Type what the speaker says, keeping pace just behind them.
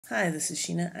Hi, this is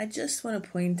Sheena. I just want to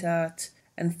point out,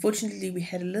 unfortunately, we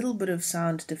had a little bit of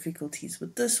sound difficulties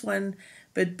with this one,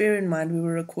 but bear in mind we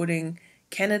were recording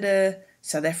Canada,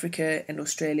 South Africa, and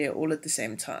Australia all at the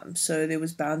same time, so there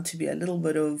was bound to be a little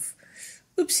bit of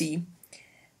oopsie.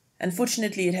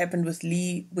 Unfortunately, it happened with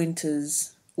Lee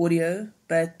Winter's audio,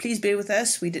 but please bear with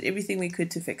us. We did everything we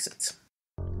could to fix it.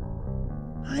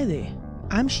 Hi there,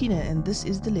 I'm Sheena and this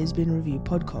is the Lesbian Review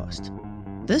podcast.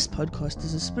 This podcast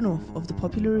is a spin-off of the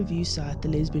popular review site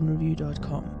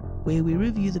thelesbianreview.com, where we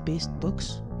review the best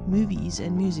books, movies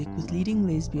and music with leading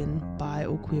lesbian, bi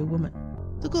or queer women.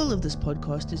 The goal of this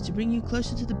podcast is to bring you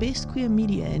closer to the best queer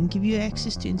media and give you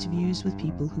access to interviews with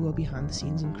people who are behind the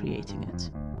scenes in creating it.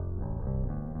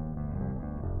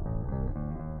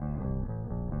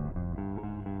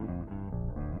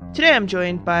 Today I'm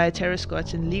joined by Tara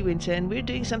Scott and Lee Winter, and we're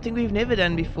doing something we've never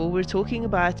done before. We're talking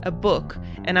about a book,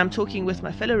 and I'm talking with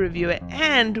my fellow reviewer,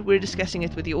 and we're discussing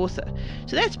it with the author.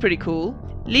 So that's pretty cool.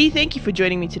 Lee, thank you for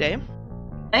joining me today.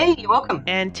 Hey, you're welcome.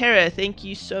 And Tara, thank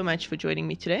you so much for joining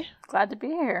me today. Glad to be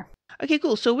here. Okay,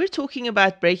 cool. So we're talking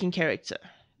about Breaking Character.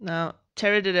 Now,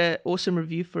 Tara did an awesome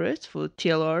review for it, for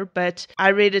TLR, but I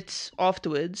read it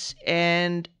afterwards,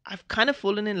 and I've kind of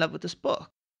fallen in love with this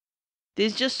book.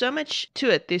 There's just so much to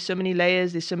it. There's so many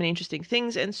layers. There's so many interesting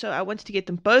things. And so I wanted to get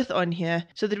them both on here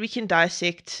so that we can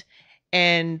dissect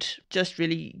and just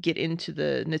really get into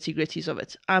the nitty-gritties of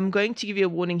it. I'm going to give you a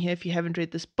warning here. If you haven't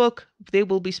read this book, there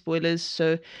will be spoilers.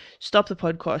 So stop the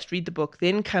podcast, read the book,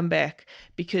 then come back,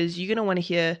 because you're going to want to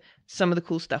hear some of the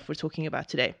cool stuff we're talking about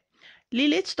today. Lee,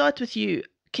 let's start with you.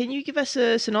 Can you give us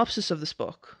a synopsis of this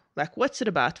book? Like, what's it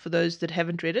about for those that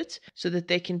haven't read it so that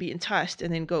they can be enticed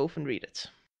and then go off and read it?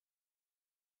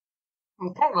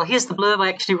 Okay, well, here's the blurb I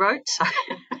actually wrote.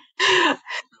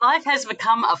 Life has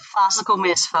become a farcical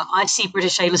mess for icy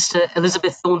British A-lister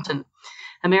Elizabeth Thornton.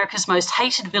 America's most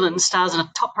hated villain stars in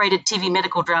a top-rated TV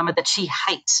medical drama that she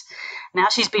hates. Now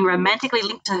she's been romantically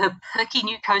linked to her perky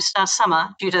new co-star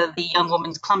Summer due to the young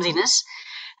woman's clumsiness.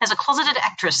 As a closeted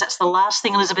actress, that's the last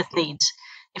thing Elizabeth needs.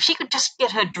 If she could just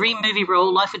get her dream movie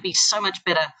role, life would be so much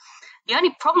better. The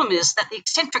only problem is that the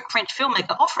eccentric French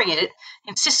filmmaker offering it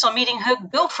insists on meeting her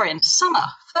girlfriend, Summer,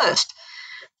 first.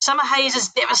 Summer Hayes is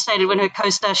devastated when her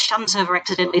co-star shuns her for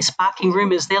accidentally sparking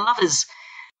rumours they're lovers.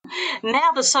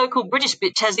 Now the so-called British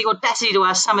bitch has the audacity to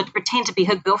ask Summer to pretend to be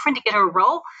her girlfriend to get her a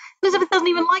role. Elizabeth doesn't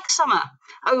even like Summer.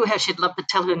 Oh, how she'd love to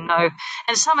tell her no.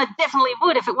 And Summer definitely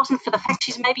would if it wasn't for the fact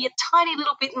she's maybe a tiny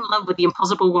little bit in love with the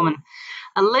impossible woman.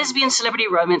 A lesbian celebrity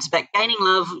romance about gaining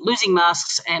love, losing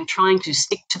masks, and trying to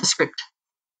stick to the script.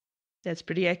 That's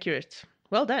pretty accurate.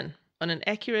 Well done on an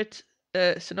accurate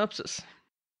synopsis.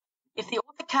 If the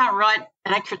author can't write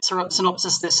an accurate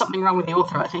synopsis, there's something wrong with the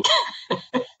author, I think.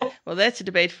 Well, that's a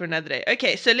debate for another day.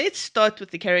 Okay, so let's start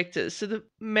with the characters. So the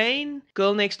main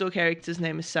girl next door character's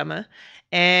name is Summer,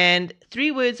 and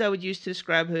 3 words I would use to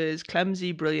describe her is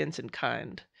clumsy, brilliant, and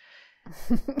kind.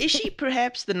 Is she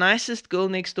perhaps the nicest girl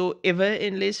next door ever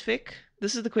in lesfic?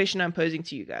 This is the question I'm posing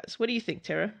to you guys. What do you think,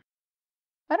 Tara?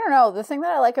 I don't know. The thing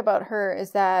that I like about her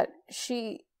is that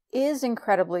she is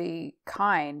incredibly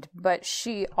kind, but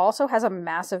she also has a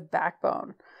massive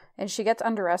backbone, and she gets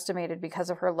underestimated because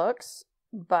of her looks,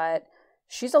 but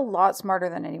she's a lot smarter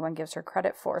than anyone gives her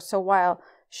credit for. So while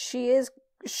she's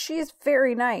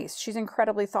very nice, she's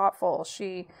incredibly thoughtful.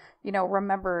 She,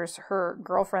 remembers her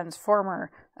girlfriend's former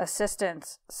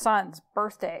assistant's son's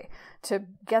birthday to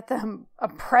get them a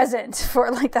present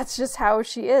for, that's just how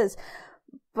she is.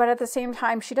 But at the same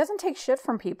time, she doesn't take shit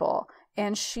from people,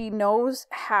 and she knows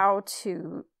how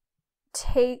to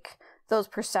take those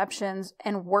perceptions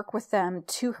and work with them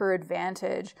to her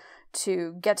advantage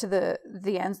to get to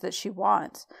the ends that she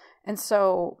wants. And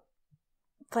so,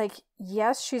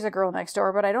 yes, she's a girl next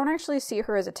door, but I don't actually see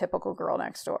her as a typical girl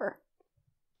next door.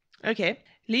 Okay.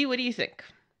 Lee, what do you think?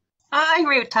 I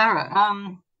agree with Tara.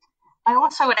 I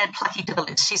also would add plucky to the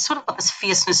list. She's sort of got this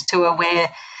fierceness to her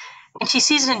where when she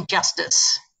sees an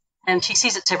injustice, and she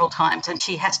sees it several times, and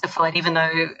she has to fight even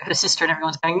though her sister and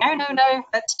everyone's going, no,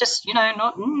 that's just,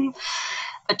 not...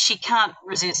 But she can't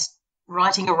resist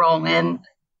righting a wrong, and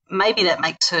maybe that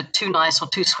makes her too nice or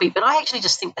too sweet, but I actually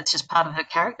just think that's just part of her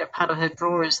character, part of her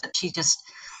draw is that she just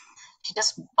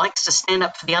likes to stand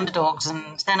up for the underdogs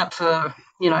and stand up for,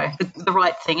 the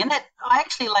right thing. And that I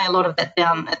actually lay a lot of that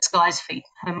down at Sky's feet,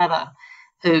 her mother,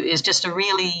 who is just a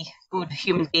really good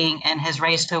human being and has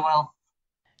raised her well.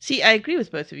 See, I agree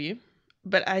with both of you,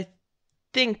 but I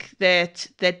think that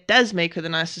does make her the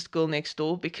nicest girl next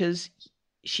door because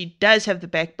she does have the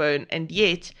backbone, and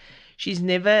yet she's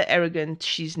never arrogant,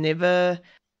 she's never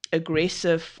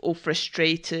aggressive or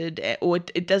frustrated, or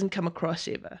it doesn't come across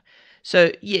ever.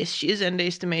 So yes, she is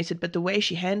underestimated, but the way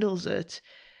she handles it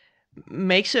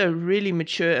makes her a really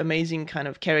mature, amazing kind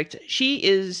of character. She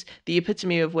is the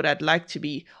epitome of what I'd like to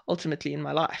be ultimately in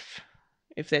my life,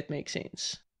 if that makes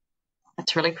sense.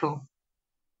 That's really cool.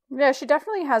 Yeah, she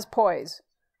definitely has poise,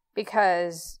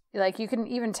 because like you can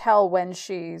even tell when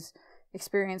she's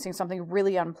experiencing something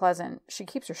really unpleasant, she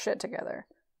keeps her shit together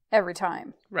every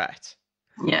time. Right.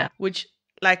 Yeah. Which,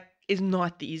 like, is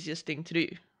not the easiest thing to do,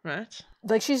 right?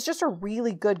 Like, she's just a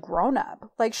really good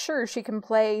grown-up. Like, sure, she can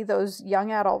play those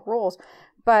young adult roles,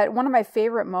 but one of my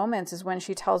favorite moments is when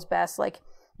she tells Bess, like,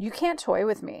 you can't toy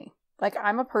with me. Like,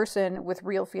 I'm a person with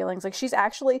real feelings. Like, she's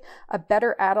actually a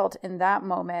better adult in that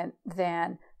moment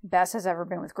than Bess has ever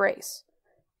been with Grace.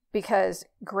 Because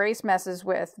Grace messes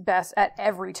with Bess at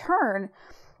every turn,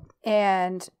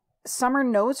 and Summer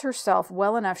knows herself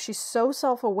well enough. She's so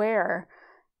self-aware.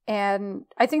 And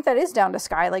I think that is down to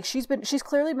Skye. Like, she's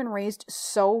clearly been raised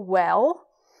so well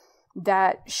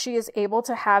that she is able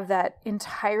to have that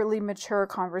entirely mature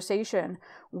conversation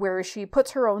where she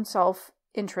puts her own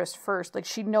self-interest first. Like,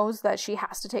 she knows that she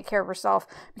has to take care of herself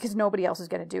because nobody else is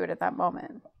going to do it at that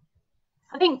moment.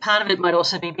 I think part of it might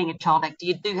also be being a child actor.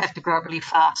 You do have to grow up really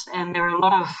fast, and there are a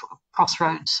lot of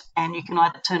crossroads, and you can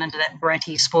either turn into that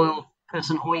bratty, spoiled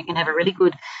person, or you can have a really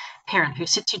good parent who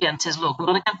sits you down and says, look, a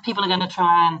lot of people are going to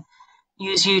try and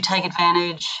use you, take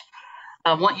advantage,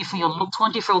 want you for your looks,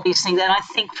 want you for all these things. And I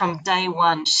think from day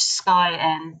one, Skye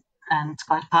and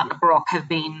Skye's partner, Brock, have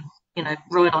been,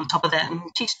 right on top of that. And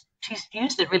she's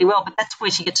used it really well, but that's where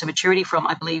she gets her maturity from,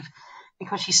 I believe,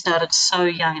 because she started so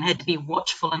young and had to be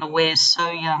watchful and aware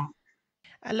so young.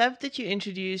 I love that you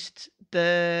introduced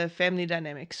the family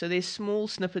dynamic. So there's small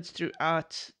snippets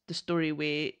throughout the story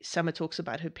where Summer talks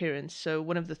about her parents. So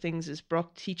one of the things is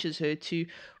Brock teaches her to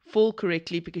fall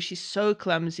correctly because she's so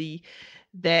clumsy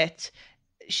that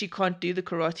she can't do the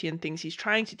karate and things he's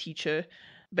trying to teach her,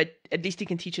 but at least he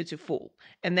can teach her to fall.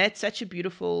 And that's such a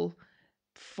beautiful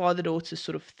father-daughter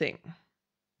sort of thing.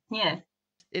 Yeah.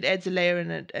 It adds a layer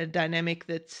and a dynamic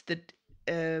that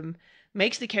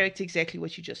makes the character exactly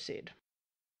what you just said.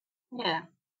 Yeah.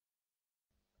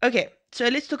 Okay, so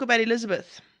let's talk about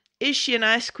Elizabeth. Is she an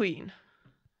ice queen?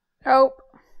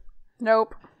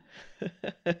 Nope.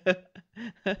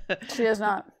 She is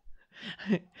not.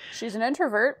 She's an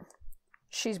introvert.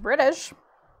 She's British.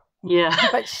 Yeah.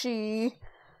 But she's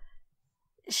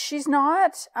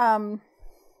not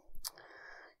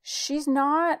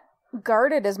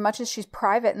guarded as much as she's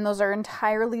private, and those are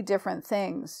entirely different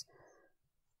things.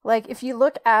 Like, if you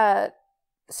look at,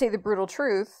 say, The Brutal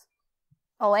Truth,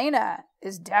 Elena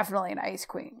is definitely an ice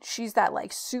queen. She's that,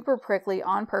 like, super prickly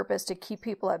on purpose to keep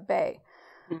people at bay.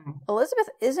 Mm-hmm. Elizabeth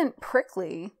isn't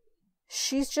prickly.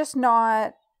 She's just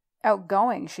not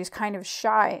outgoing. She's kind of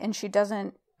shy, and she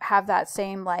doesn't have that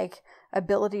same, like,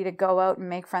 ability to go out and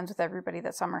make friends with everybody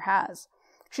that Summer has.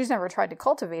 She's never tried to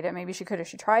cultivate it. Maybe she could if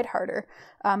she tried harder.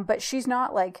 But she's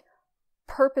not, like,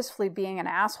 purposefully being an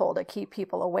asshole to keep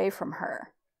people away from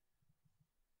her.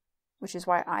 Which is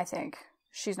why I think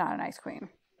she's not an ice queen.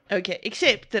 Okay,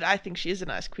 except that I think she is an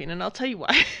ice queen, and I'll tell you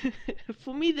why.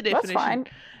 For me, the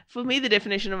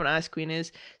definition of an ice queen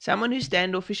is someone who's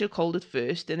standoffish or cold at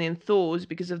first, and then thaws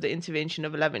because of the intervention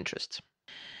of a love interest.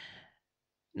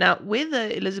 Now, whether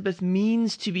Elizabeth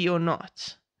means to be or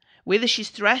not, whether she's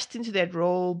thrust into that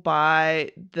role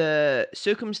by the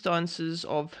circumstances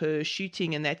of her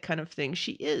shooting and that kind of thing,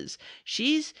 she is.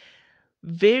 She's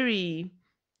very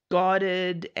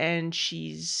guarded, and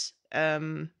she's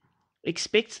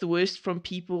expects the worst from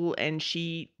people, and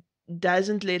she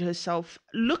doesn't let herself.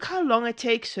 Look how long it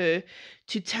takes her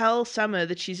to tell Summer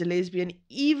that she's a lesbian,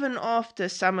 even after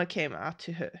Summer came out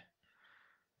to her.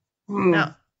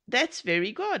 Now, that's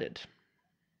very guarded.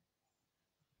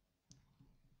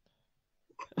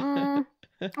 I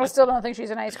still don't think she's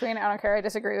an ice queen. I don't care. I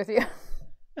disagree with you.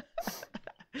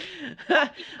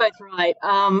 Both right.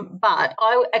 But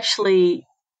I actually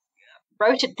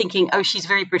wrote it thinking, oh, she's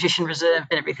very British and reserved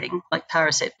and everything, like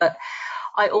Tara said. But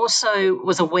I also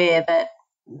was aware that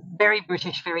very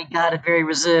British, very guarded, very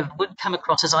reserved would come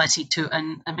across as icy to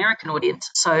an American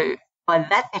audience. So by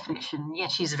that definition, yeah,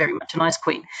 she's very much an ice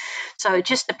queen. So it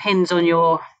just depends on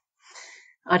your,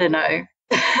 I don't know.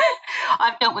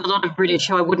 I've dealt with a lot of British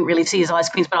who I wouldn't really see as ice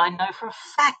queens, but I know for a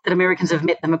fact that Americans have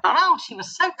met them and gone, oh, she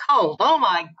was so cold. Oh,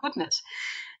 my goodness.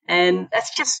 And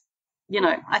that's just,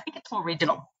 I think it's more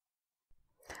regional.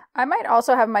 I might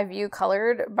also have my view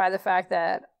colored by the fact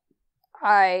that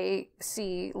I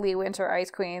see Lee Winter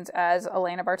ice queens as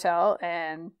Elena Bartel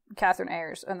and Catherine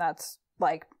Ayers, and that's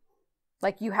like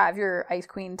you have your ice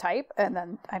queen type, and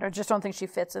then I just don't think she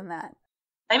fits in that.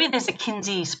 Maybe there's a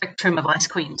Kinsey spectrum of ice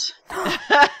queens.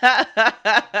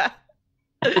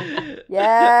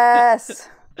 Yes.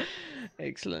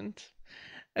 Excellent.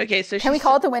 Okay, so Can we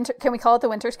call it the winter? Can we call it the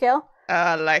winter scale?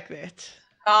 I like that.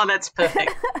 Oh, that's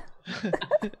perfect.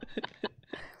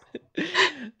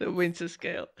 The winter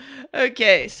scale.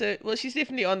 Okay, so well, she's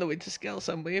definitely on the winter scale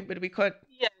somewhere, but we can't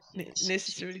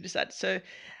necessarily decide. So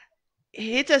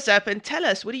hit us up and tell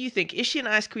us, what do you think? Is she an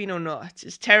ice queen or not?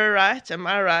 Is Tara right? Am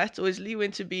I right? Or is Lee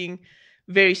Winter being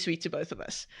very sweet to both of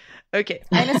us? Okay.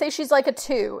 I'm gonna say she's like a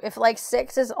 2. If like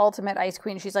 6 is ultimate ice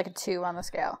queen, she's like a 2 on the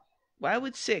scale. Why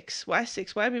would 6? Why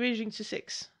 6? Why are we measuring to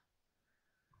 6?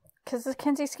 Because the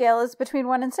Kinsey scale is between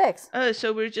 1 and 6. Oh,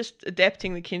 so we're just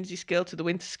adapting the Kinsey scale to the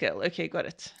winter scale. Okay, got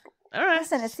it. All right.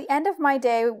 Listen, it's the end of my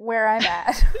day where I'm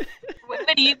at. Where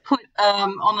do you put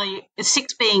on the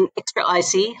 6 being extra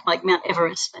icy, like Mount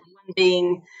Everest, and 1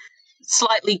 being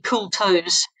slightly cool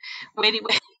toes? Where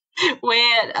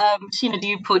Sheena, do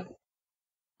you put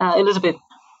Elizabeth?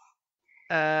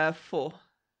 4.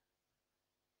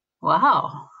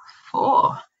 Wow,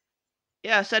 4.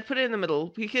 Yeah, so I'd put it in the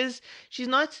middle because she's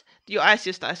not your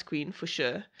iciest ice queen for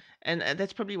sure, and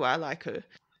that's probably why I like her.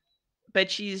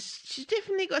 But she's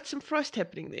definitely got some frost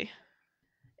happening there.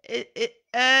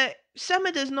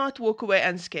 Summer does not walk away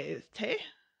unscathed, hey?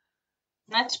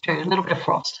 That's true. A little bit of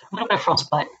frost, a little bit of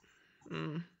frostbite.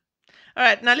 All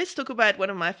right, now let's talk about one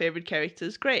of my favorite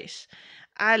characters, Grace.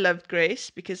 I loved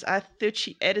Grace because I thought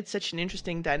she added such an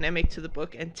interesting dynamic to the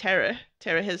book, and Tara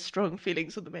has strong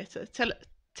feelings on the matter.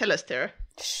 Tell us, Tara.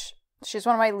 She's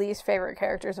one of my least favorite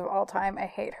characters of all time. I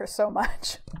hate her so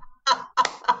much.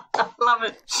 Love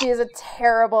it. She is a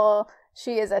terrible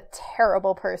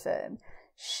person.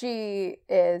 She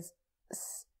is,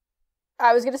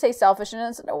 I was going to say selfish,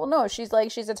 and well, no, she's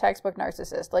a textbook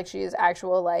narcissist. Like, she is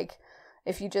actual, like,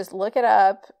 if you just look it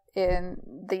up in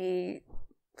the,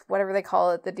 whatever they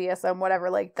call it, the DSM, whatever,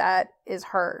 like, that is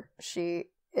her. She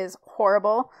is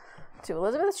horrible to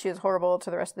Elizabeth. She is horrible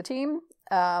to the rest of the team.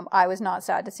 I was not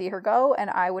sad to see her go, and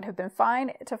I would have been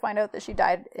fine to find out that she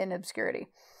died in obscurity.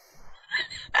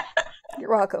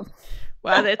 You're welcome.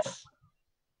 Wow, that's...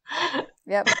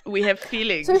 Yep. We have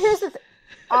feelings. So here's the thing.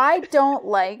 I don't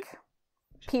like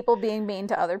people being mean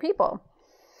to other people.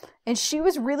 And she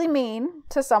was really mean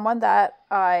to someone that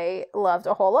I loved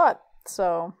a whole lot.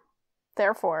 So,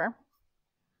 therefore,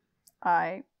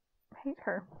 I hate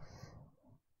her.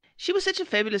 She was such a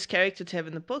fabulous character to have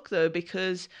in the book, though,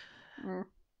 because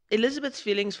Elizabeth's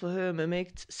feelings for her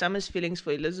mimicked Summer's feelings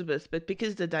for Elizabeth, but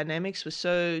because the dynamics were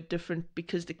so different,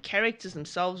 because the characters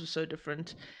themselves were so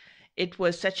different, it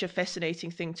was such a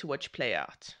fascinating thing to watch play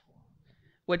out.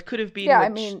 What could have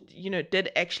been,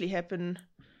 did actually happen.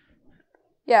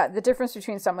 Yeah, the difference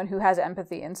between someone who has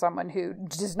empathy and someone who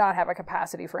does not have a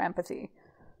capacity for empathy.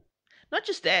 Not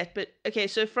just that, but, okay,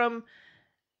 so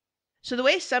the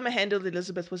way Summer handled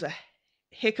Elizabeth was a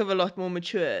heck of a lot more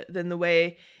mature than the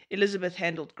way Elizabeth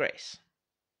handled Grace.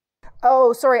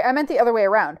 Oh, sorry, I meant the other way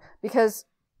around, because...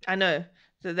 I know,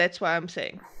 so that's why I'm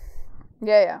saying.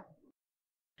 Yeah.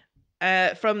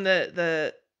 From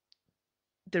the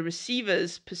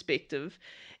receiver's perspective,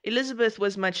 Elizabeth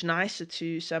was much nicer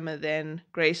to Summer than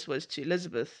Grace was to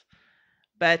Elizabeth.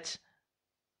 But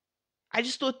I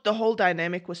just thought the whole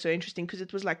dynamic was so interesting because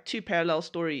it was like 2 parallel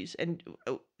stories. And,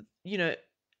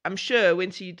 I'm sure,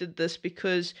 Winter, you did this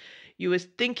because you were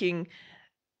thinking,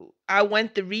 I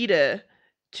want the reader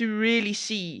to really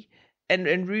see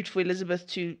and root for Elizabeth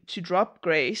to drop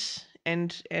Grace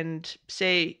and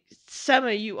say,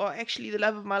 Summer, you are actually the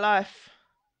love of my life.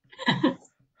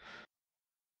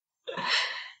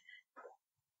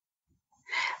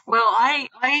 Well,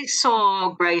 I saw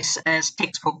Grace as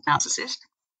textbook narcissist,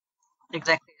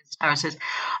 exactly as Tara says.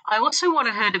 I also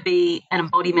wanted her to be an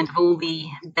embodiment of all the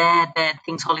bad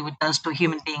things Hollywood does to a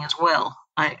human being as well.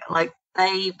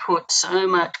 They put so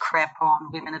much crap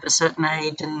on women at a certain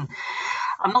age, and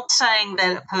I'm not saying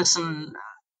that a person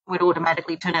would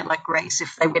automatically turn out like Grace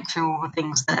if they went through all the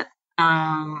things that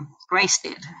Grace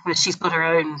did, where she's got her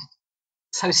own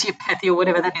sociopathy or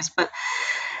whatever that is, but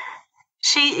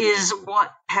she is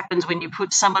what happens when you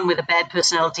put someone with a bad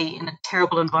personality in a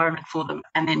terrible environment for them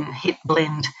and then hit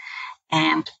blend.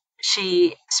 And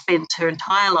she spent her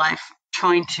entire life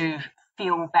trying to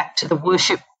feel back to the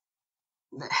worship,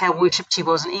 how worshipped she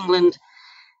was in England,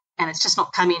 and it's just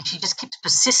not coming. She just keeps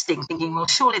persisting, thinking, well,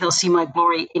 surely they'll see my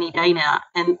glory any day now.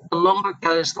 And the longer it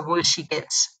goes, the worse she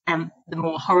gets, and the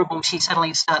more horrible she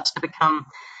suddenly starts to become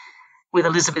with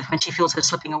Elizabeth when she feels her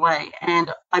slipping away. And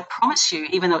I promise you,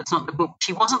 even though it's not in the book,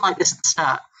 she wasn't like this at the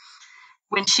start.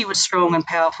 when she was strong and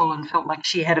powerful and felt like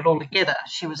she had it all together,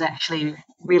 she was actually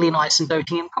really nice and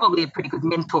doting and probably a pretty good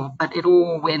mentor, but it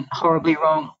all went horribly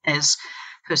wrong as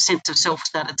her sense of self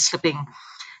started slipping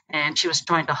and she was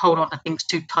trying to hold on to things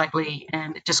too tightly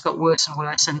and it just got worse and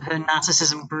worse and her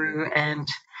narcissism grew and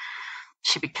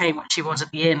she became what she was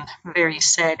at the end, a very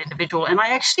sad individual. And I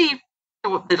actually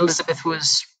thought that Elizabeth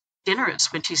was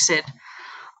generous when she said,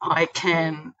 I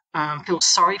can feel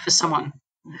sorry for someone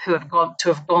who have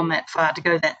gone that far, to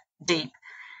go that deep,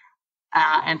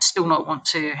 and still not want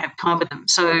to have time with them.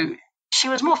 So she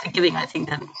was more forgiving, I think,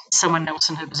 than someone else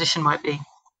in her position might be.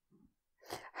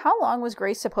 How long was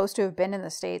Grace supposed to have been in the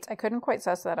States? I couldn't quite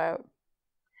suss that out.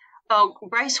 Oh,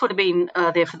 Grace would have been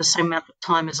there for the same amount of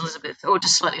time as Elizabeth, or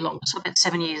just slightly longer, so about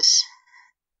 7 years.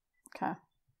 Okay.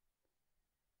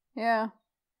 Yeah.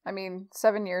 I mean,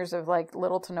 7 years of like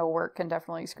little to no work can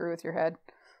definitely screw with your head.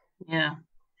 Yeah.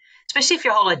 Especially if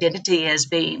your whole identity has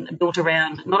been built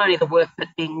around not only the work but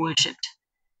being worshipped.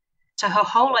 So her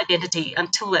whole identity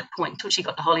until that point, until she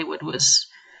got to Hollywood, was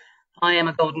I am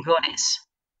a golden goddess.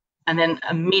 And then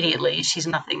immediately she's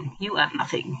nothing. You are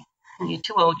nothing. And you're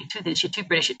too old, you're too this, you're too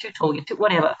British, you're too tall, you're too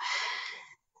whatever.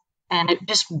 And it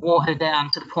just wore her down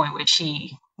to the point where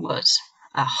she was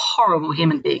a horrible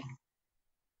human being.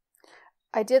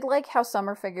 I did like how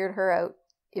Summer figured her out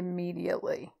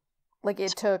immediately. Like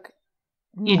it took.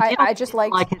 I just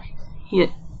liked. Like it. Yeah.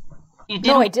 You did.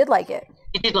 No, I did like it.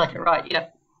 You did like it, right? Yeah.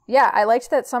 Yeah, I liked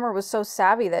that Summer was so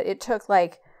savvy that it took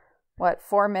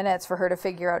 4 minutes for her to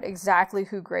figure out exactly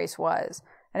who Grace was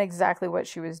and exactly what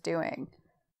she was doing.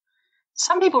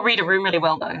 Some people read a room really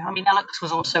well, though. I mean, Alex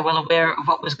was also well aware of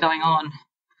what was going on.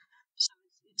 So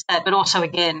it's that, but also,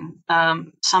 again,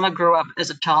 Summer grew up as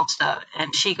a child star,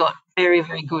 and she got very,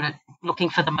 very good at looking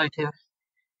for the motive.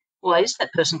 Why is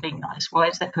that person being nice? Why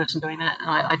is that person doing that? And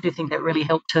I do think that really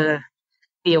helped her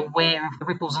be aware of the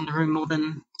ripples in the room more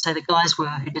than, say, the guys were,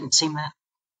 who didn't seem that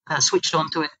switched on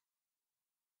to it.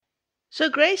 So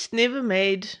Grace never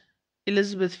made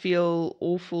Elizabeth feel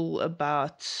awful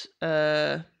about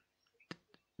the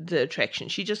attraction.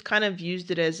 She just kind of used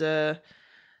it as a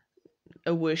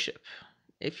worship,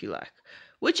 if you like,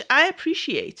 which I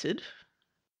appreciated.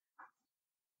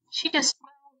 She just,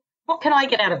 what can I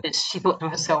get out of this? She thought to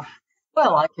herself.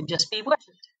 Well, I can just be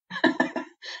worshipped.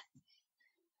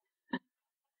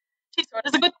 She saw it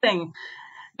as a good thing.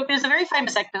 Look, there's a very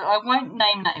famous actor, I won't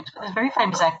name names, but there's a very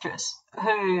famous actress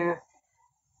who,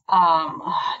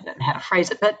 I don't know how to phrase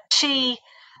it, but she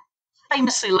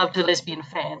famously loved her lesbian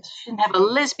fans. She didn't have a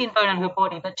lesbian bone in her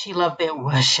body, but she loved their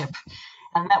worship.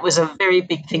 And that was a very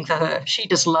big thing for her. She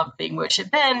just loved being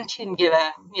worshipped. And she didn't give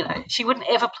she wouldn't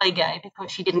ever play gay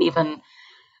because she didn't even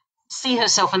see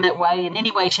herself in that way, in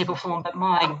any way, shape or form. But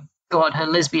my God, her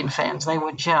lesbian fans, they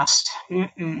were just,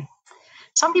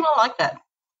 Some people are like that.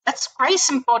 That's Grace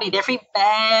embodied every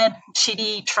bad,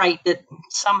 shitty trait that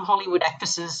some Hollywood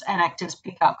actresses and actors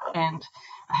pick up. And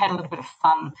I had a little bit of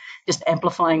fun just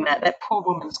amplifying that. That poor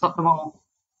woman's got them all.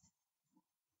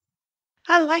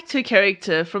 I liked her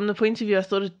character from the point of view. I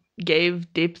thought it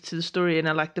gave depth to the story, and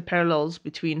I liked the parallels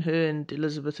between her and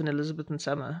Elizabeth and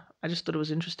Summer. I just thought it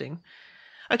was interesting.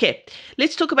 Okay,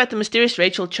 let's talk about the mysterious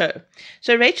Rachel Cho.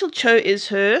 So Rachel Cho is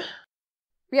her...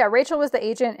 Yeah, Rachel was the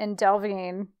agent and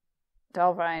Delvine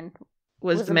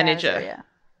was the manager. Yeah.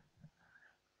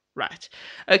 Right.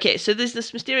 Okay, so there's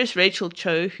this mysterious Rachel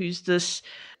Cho who's this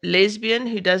lesbian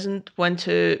who doesn't want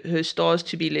her stars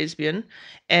to be lesbian,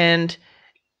 and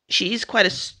she's quite a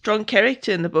strong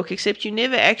character in the book, except you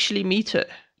never actually meet her.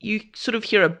 You sort of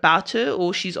hear about her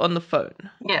or she's on the phone.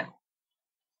 Yeah.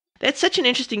 That's such an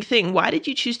interesting thing. Why did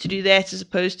you choose to do that as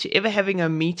opposed to ever having a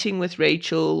meeting with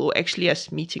Rachel or actually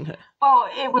us meeting her? Well,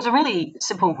 it was a really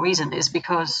simple reason, is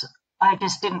because I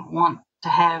just didn't want to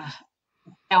have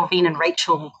Delvine and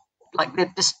Rachel, like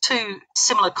they're just two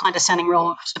similar kind of sounding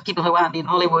roles to people who aren't in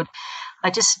Hollywood.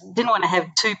 I just didn't want to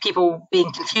have two people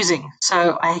being confusing.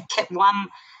 So I kept one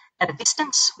at a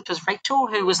distance, which was Rachel,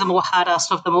 who was the more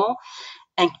hard-assed of them all,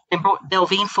 and brought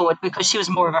Delvine forward because she was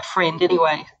more of a friend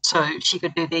anyway. So she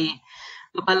could do the,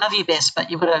 look, I love you best,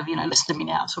 but you've got to, listen to me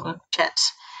now sort of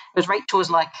chats. Whereas Rachel was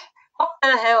like, what the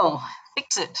hell?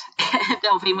 Fix it. And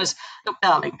Delvine was, look,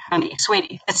 darling, honey,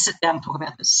 sweetie, let's sit down and talk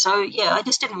about this. So, yeah, I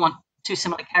just didn't want two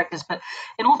similar characters. But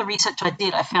in all the research I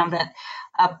did, I found that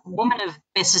a woman of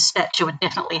Bess's stature would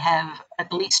definitely have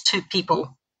at least two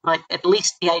people, like at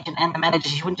least the agent and the manager.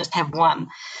 She wouldn't just have one.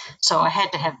 So I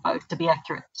had to have both to be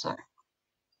accurate. So.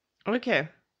 Okay.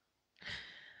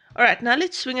 All right, now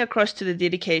let's swing across to the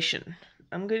dedication.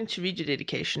 I'm going to read your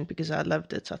dedication because I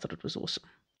loved it. I thought it was awesome.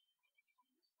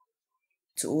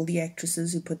 to all the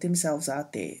actresses who put themselves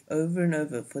out there over and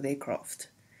over for their craft.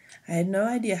 I had no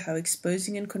idea how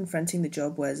exposing and confronting the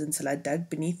job was until I dug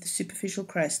beneath the superficial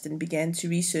crust and began to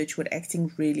research what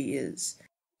acting really is.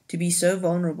 To be so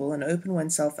vulnerable and open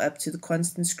oneself up to the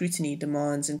constant scrutiny,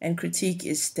 demands, and critique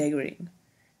is staggering.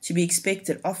 To be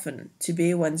expected often to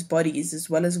bear one's bodies as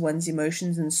well as one's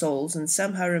emotions and souls and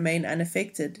somehow remain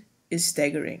unaffected is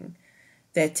staggering.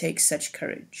 That takes such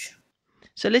courage.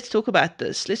 So let's talk about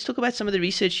this. Let's talk about some of the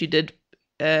research you did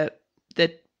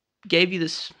that gave you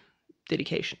this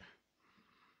dedication.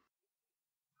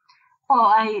 Well,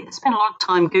 I spent a lot of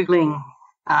time Googling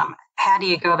how do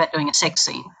you go about doing a sex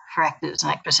scene for actors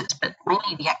and actresses, but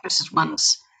mainly the actresses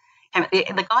ones.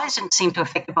 The guys didn't seem too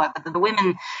affected by it, but the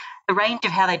women, the range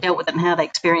of how they dealt with it and how they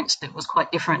experienced it was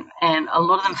quite different, and a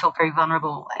lot of them felt very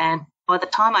vulnerable. And by the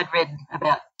time I'd read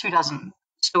about 24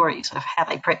 stories of how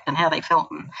they prepped and how they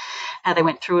felt and how they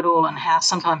went through it all and how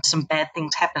sometimes some bad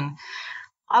things happen,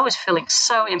 I was feeling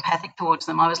so empathic towards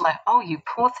them. I was like, oh, you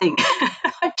poor thing.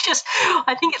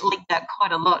 I think it leaked out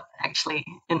quite a lot, actually,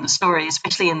 in the story,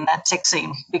 especially in that sex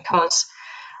scene, because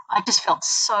I just felt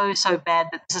so, so bad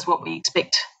that this is what we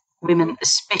expect women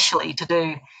especially to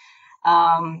do,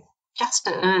 just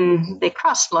to earn their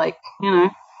crust. Like,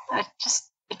 it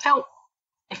felt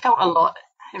a lot.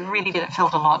 It really did. It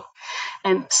felt a lot.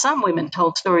 And some women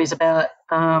told stories about,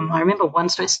 I remember one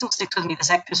story, it still sticks with me. This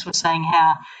actress was saying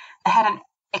how they had an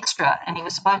extra, and he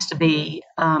was supposed to be,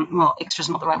 extra's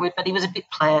not the right word, but he was a bit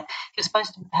player. He was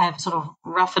supposed to have sort of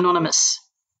rough, anonymous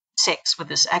sex with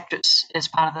this actress as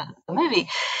part of the movie.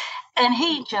 And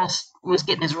he just was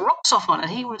getting his rocks off on it.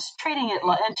 He was treating it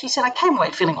like, and she said, I came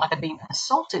away feeling like I'd been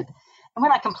assaulted. And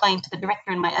when I complained to the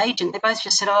director and my agent, they both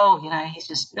just said, he's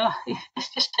just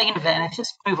taking advantage,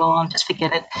 just move on, just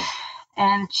forget it.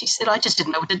 And she said, I just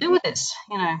didn't know what to do with this.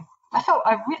 I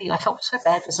felt so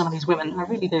bad for some of these women. I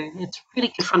really do. It's really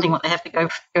confronting what they have to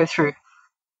go through.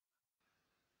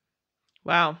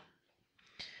 Wow.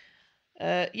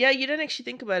 You don't actually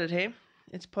think about it, hey?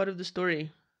 It's part of the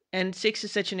story. And sex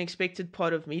is such an expected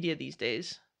part of media these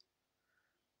days.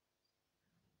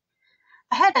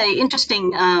 I had an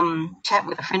interesting chat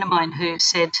with a friend of mine who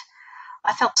said,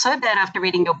 I felt so bad after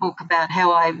reading your book about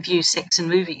how I view sex in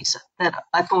movies that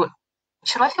I thought,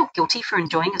 should I feel guilty for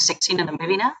enjoying a sex scene in a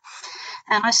movie now?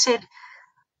 And I said,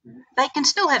 they can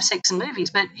still have sex in movies,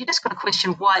 but you just got to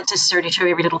question why it's necessary to show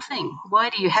every little thing. Why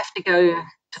do you have to go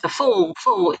to the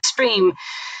full extreme,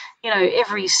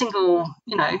 every single,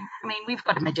 we've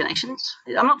got imaginations.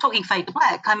 I'm not talking Fade to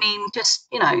Black. I mean, just,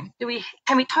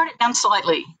 can we tone it down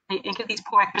slightly and give these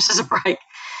poor actresses a break?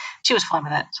 She was fine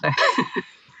with that. So.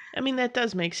 I mean, that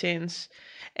does make sense.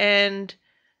 And,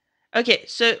 okay,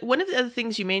 so one of the other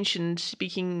things you mentioned,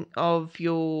 speaking of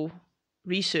your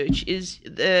research, is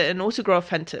an autograph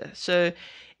hunter. So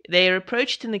they're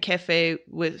approached in the cafe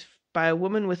by a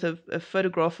woman with a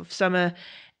photograph of Summer,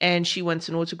 and she wants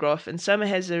an autograph, and Summer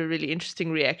has a really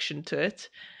interesting reaction to it.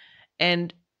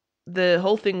 And the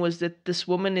whole thing was that this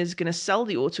woman is going to sell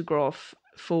the autograph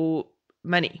for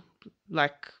money.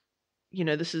 Like,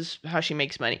 this is how she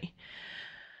makes money.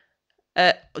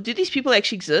 Do these people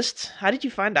actually exist? How did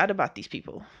you find out about these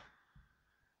people?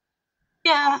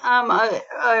 Yeah,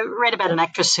 I read about an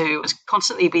actress who was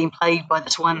constantly being played by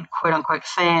this one quote-unquote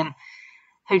fan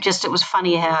who it was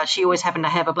funny how she always happened to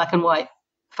have a black and white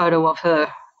photo of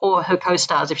her or her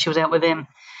co-stars if she was out with them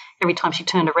every time she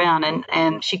turned around,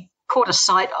 and she caught a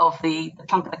sight of the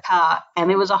trunk of the car, and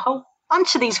there was a whole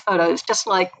bunch of these photos, just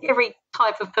like every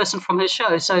type of person from her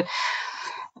show. So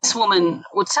this woman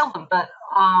would sell them, but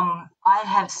I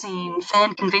have seen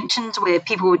fan conventions where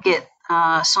people would get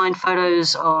signed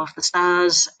photos of the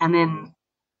stars, and then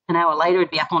an hour later it'd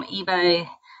be up on eBay,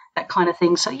 that kind of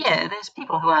thing. So, yeah, there's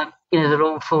people who aren't in it at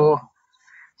all for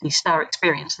the star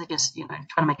experience. They're just, trying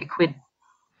to make a quid.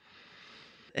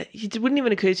 It wouldn't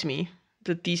even occur to me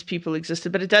that these people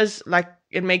existed, but it does,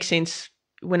 it makes sense.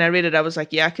 When I read it, I was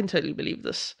like, yeah, I can totally believe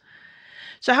this.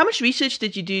 So how much research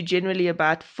did you do generally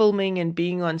about filming and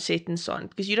being on set and so on?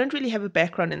 Because you don't really have a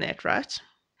background in that, right?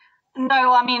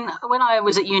 No, I mean, when I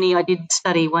was at uni, I did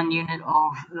study 1 unit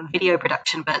of video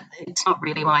production, but it's not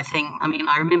really my thing. I mean,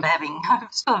 I remember having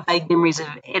sort of vague memories of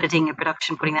editing and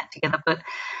production, putting that together. But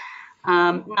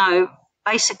no,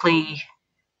 basically,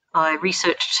 I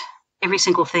researched every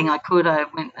single thing I could. I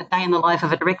went a day in the life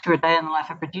of a director, a day in the life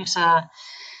of a producer.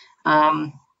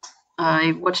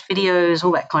 I watched videos,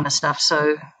 all that kind of stuff.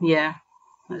 So, yeah,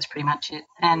 that's pretty much it.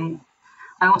 And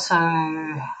I also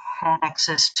had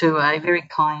access to a very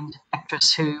kind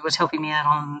actress who was helping me out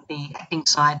on the acting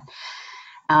side,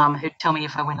 who'd tell me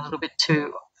if I went a little bit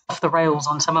too off the rails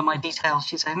on some of my details.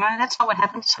 She'd say, no, that's not what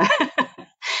happened. So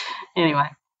Anyway,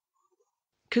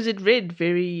 Because it read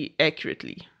very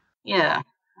accurately. yeah,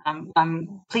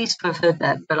 I'm pleased to have heard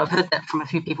that, but I've heard that from a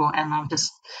few people, and I'm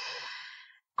just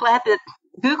glad that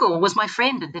Google was my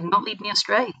friend and did not lead me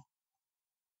astray.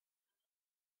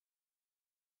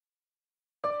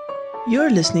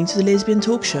 You're listening to The Lesbian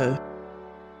Talk Show.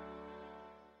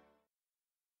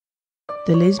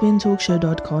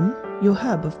 TheLesbianTalkShow.com, your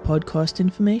hub of podcast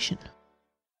information.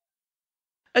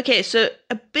 Okay, so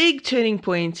a big turning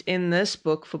point in this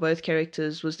book for both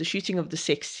characters was the shooting of the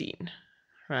sex scene,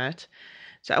 right?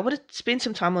 So I want to spend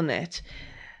some time on that.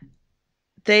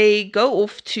 They go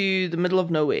off to the middle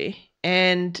of nowhere,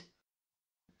 and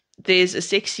there's a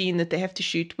sex scene that they have to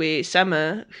shoot where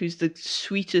Summer, who's the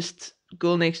sweetest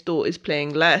girl next door, is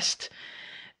playing Lust,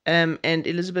 and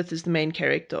Elizabeth is the main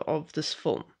character of this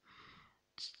film.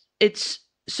 It's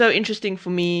so interesting for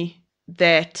me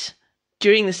that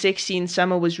during the sex scene,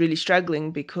 Summer was really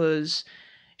struggling because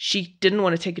she didn't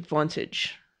want to take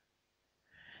advantage.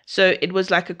 So it was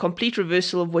like a complete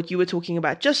reversal of what you were talking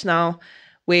about just now,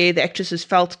 where the actresses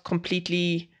felt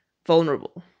completely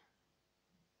vulnerable.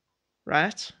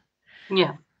 Right?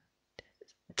 Yeah.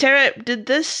 Tara, did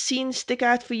this scene stick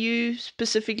out for you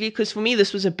specifically? Because for me,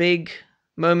 this was a big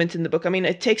moment in the book. I mean,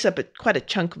 it takes up quite a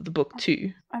chunk of the book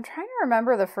too. I'm trying to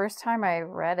remember the first time I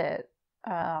read it,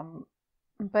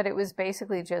 but it was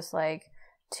basically just like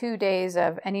 2 days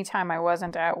of any time I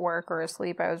wasn't at work or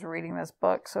asleep, I was reading this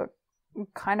book. So it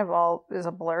kind of all is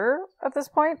a blur at this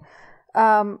point.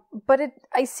 But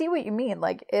I see what you mean.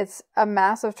 Like, it's a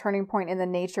massive turning point in the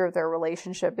nature of their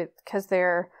relationship because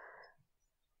they're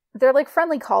like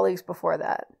friendly colleagues before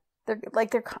that.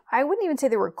 I wouldn't even say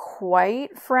they were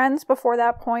quite friends before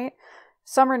that point.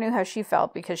 Summer knew how she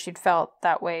felt because she'd felt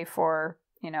that way for,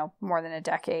 more than a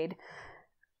decade.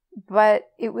 But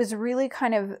it was really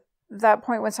kind of that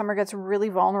point when Summer gets really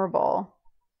vulnerable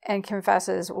and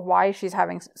confesses why she's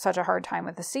having such a hard time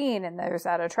with the scene, and there's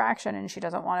that attraction, and she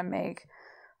doesn't want to make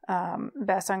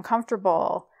Bess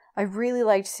uncomfortable. I really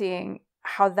liked seeing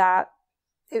how that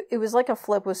it was like a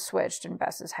flip was switched in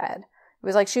Bess's head. It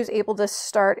was like she was able to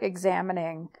start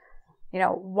examining,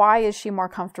 why is she more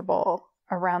comfortable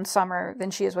around Summer than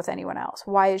she is with anyone else?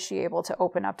 Why is she able to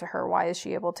open up to her? Why is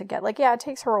she able to get, it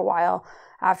takes her a while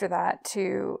after that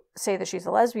to say that she's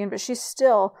a lesbian, but she's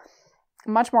still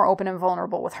much more open and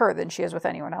vulnerable with her than she is with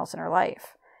anyone else in her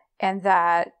life. And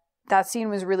that scene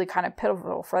was really kind of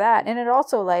pivotal for that. And it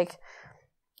also,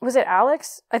 was it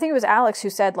Alex? I think it was Alex who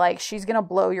said, she's going to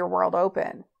blow your world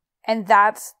open. And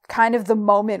that's kind of the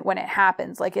moment when it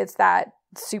happens. It's that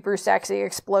super sexy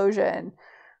explosion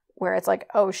where it's like,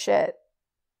 oh shit,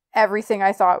 everything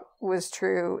I thought was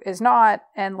true is not.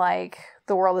 And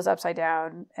the world is upside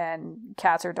down and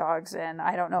cats are dogs and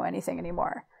I don't know anything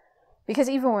anymore. Because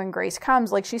even when Grace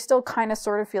comes, she still kind of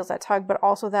sort of feels that tug, but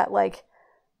also that,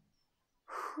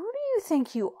 who do you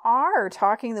think you are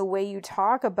talking the way you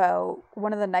talk about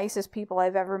one of the nicest people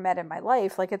I've ever met in my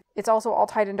life? It's also all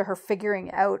tied into her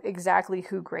figuring out exactly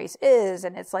who Grace is.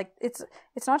 And it's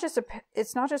it's not just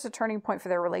a turning point for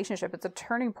their relationship. It's a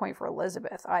turning point for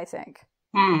Elizabeth, I think.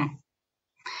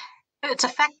 It's a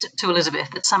fact to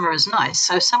Elizabeth that Summer is nice.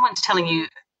 So if someone's telling you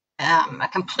a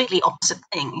completely opposite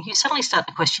thing, you suddenly start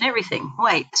to question everything.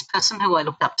 Wait, this person who I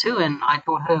looked up to and I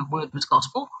thought her word was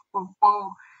gospel,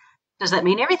 well, does that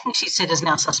mean everything she said is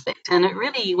now suspect? And it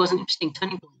really was an interesting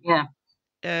turning point,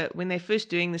 yeah. When they're first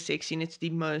doing the sex scene, it's the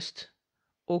most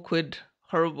awkward,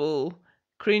 horrible,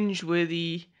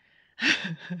 cringe-worthy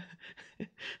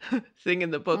thing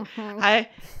in the book. Mm-hmm.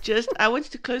 I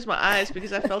wanted to close my eyes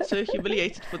because I felt so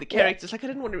humiliated for the characters. I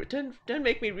didn't want to don't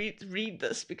make me read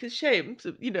this because shame.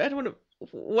 So, I don't want to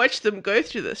watch them go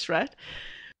through this, right?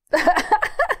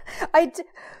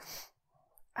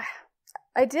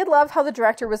 I did love how the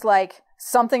director was like,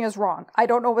 something is wrong. I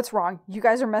don't know what's wrong. You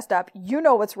guys are messed up. You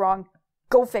know what's wrong.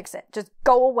 Go fix it. Just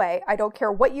go away. I don't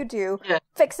care what you do. Yeah.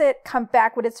 Fix it. Come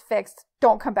back when it's fixed.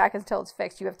 Don't come back until it's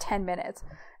fixed. You have 10 minutes.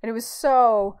 And it was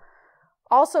so...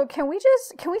 Also, can we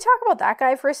talk about that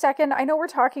guy for a second? I know we're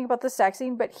talking about the sex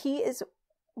scene, but he is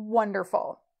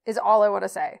wonderful, is all I want to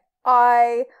say.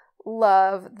 I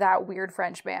love that weird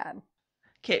French man.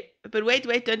 Okay, but wait,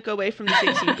 don't go away from the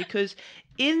sex scene because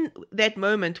in that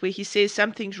moment where he says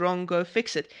something's wrong, go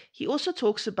fix it, he also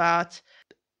talks about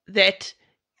that,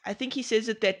 I think he says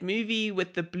it, that movie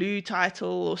with the blue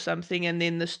title or something, and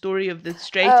then the story of the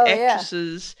straight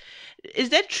actresses. Yeah. Is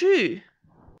that true?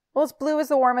 Well, it's blue is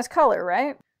the warmest color,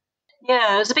 right?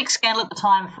 Yeah, it was a big scandal at the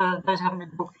time for those who haven't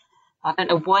read the book. I don't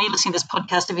know why you're listening to this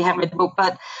podcast if you haven't read the book,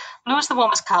 but blue is the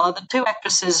warmest colour. The two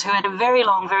actresses who had a very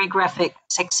long, very graphic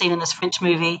sex scene in this French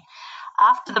movie,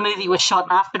 after the movie was shot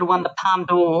and after it won the Palme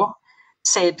d'Or,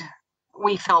 said,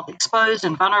 we felt exposed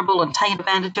and vulnerable and taken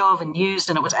advantage of and used,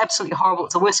 and it was absolutely horrible.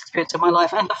 It's the worst experience of my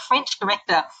life. And the French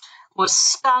director was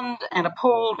stunned and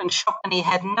appalled and shocked, and he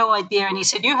had no idea. And he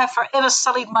said, you have forever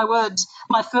sullied my words,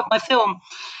 my film.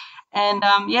 And,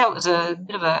 it was a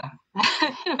bit of a,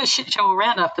 shit show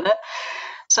around after that.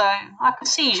 So I could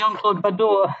see Jean-Claude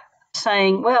Badour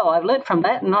saying, well, I've learned from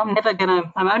that, and I'm only ever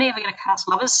going to cast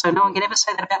lovers, so no one can ever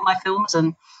say that about my films.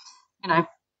 And,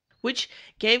 Which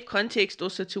gave context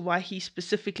also to why he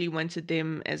specifically wanted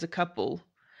them as a couple.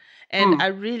 And I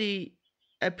really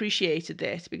appreciated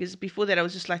that, because before that I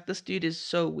was just like, this dude is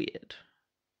so weird.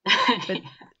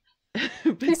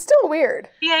 But he's still weird.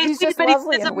 Yeah, he's just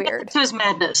lovely and weird. To his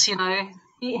madness, He's I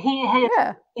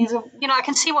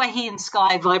can see why he and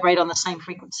Sky vibrate on the same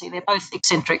frequency. They're both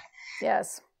eccentric.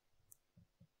 Yes.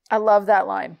 I love that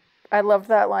line. I love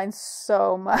that line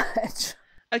so much.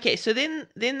 Okay, so then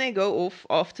they go off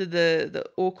after the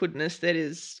awkwardness that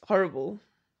is horrible.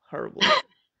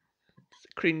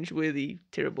 Cringe-worthy,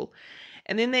 terrible.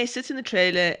 And then they sit in the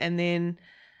trailer, and then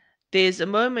there's a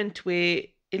moment where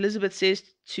Elizabeth says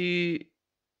to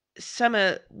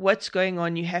Summer, what's going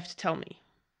on? You have to tell me,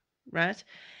 right?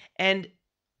 And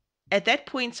at that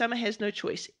point, Summer has no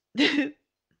choice.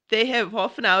 They have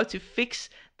half an hour to fix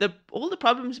all the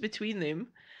problems between them,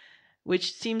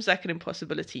 which seems like an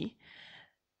impossibility,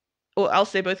 or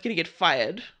else they're both going to get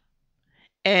fired.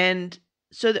 And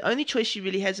so the only choice she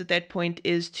really has at that point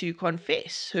is to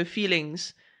confess her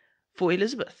feelings for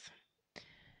Elizabeth.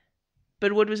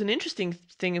 But what was an interesting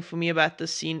thing for me about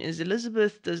this scene is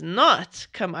Elizabeth does not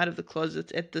come out of the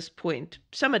closet at this point.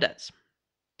 Summer does.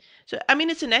 So, I mean,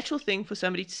 it's a natural thing for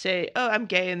somebody to say, oh, I'm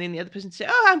gay, and then the other person to say,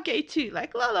 oh, I'm gay too.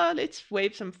 Like, let's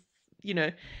wave some,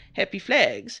 happy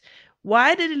flags.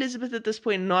 Why did Elizabeth at this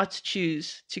point not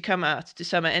choose to come out to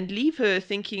Summer and leave her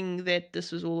thinking that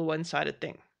this was all a one-sided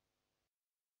thing?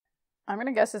 I'm going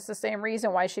to guess it's the same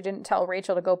reason why she didn't tell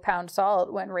Rachel to go pound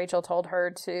salt when Rachel told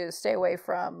her to stay away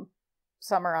from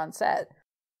Summer on set.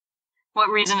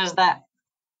 What reason is that?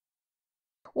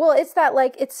 Well, it's that,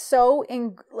 it's so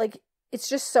it's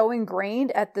just so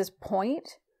ingrained at this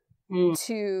point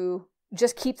to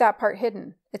just keep that part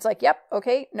hidden. It's like, yep,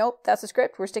 okay, nope, that's the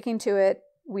script. We're sticking to it.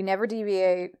 We never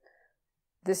deviate.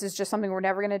 This is just something we're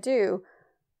never going to do.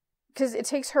 Because it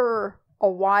takes her a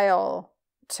while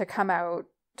to come out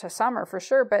to Summer, for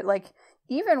sure. But,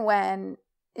 even when,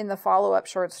 in the follow-up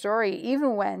short story,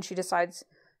 even when she decides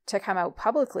to come out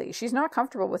publicly, she's not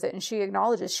comfortable with it. And she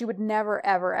acknowledges she would never,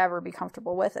 ever, ever be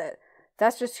comfortable with it.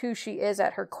 That's just who she is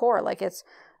at her core. It's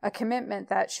a commitment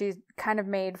that she's kind of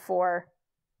made for,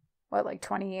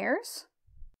 20 years?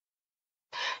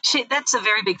 That's a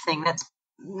very big thing.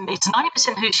 It's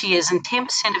 90% who she is, and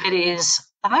 10% of it is,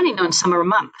 I've only known Summer a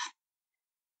month.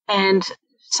 And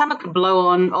Summer could blow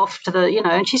on off to the,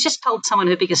 and she's just told someone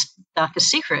her biggest, darkest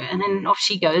secret, and then off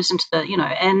she goes into the,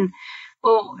 and,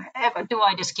 well, do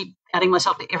I just keep outing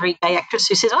myself to every gay actress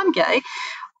who says I'm gay?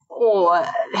 Or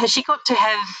has she got to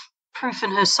have proof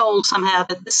in her soul somehow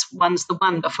that this one's the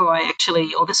one before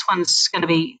or this one's going to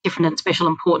be different and special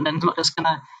and important and not just going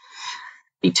to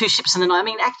be two ships in the night? I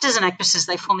mean, actors and actresses,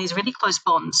 they form these really close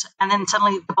bonds, and then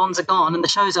suddenly the bonds are gone and the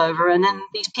show's over, and then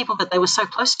these people that they were so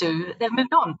close to, they've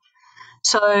moved on.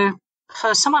 So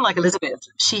for someone like Elizabeth,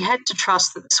 she had to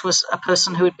trust that this was a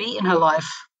person who would be in her life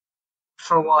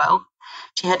for a while.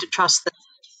 She had to trust that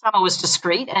Summer was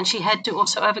discreet, and she had to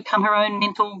also overcome her own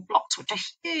mental blocks, which are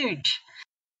huge.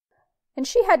 And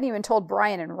she hadn't even told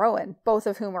Brian and Rowan, both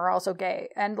of whom are also gay,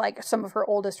 and some of her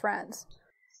oldest friends.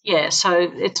 Yeah, so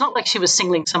it's not like she was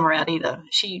singling Summer out either.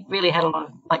 She really had a lot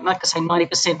of, like I say,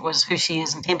 90% was who she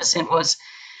is and 10% was,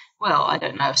 well, I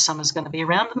don't know if Summer's going to be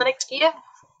around in the next year.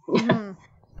 Mm-hmm.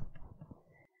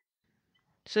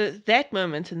 So that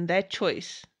moment and that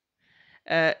choice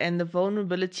and the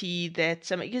vulnerability that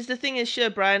Summer, because the thing is,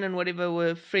 sure, Brian and whatever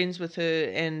were friends with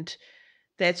her and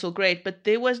that's all great, but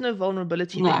there was no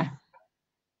vulnerability there.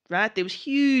 Right? There was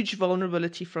huge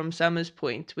vulnerability from Summer's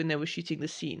point when they were shooting the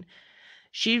scene.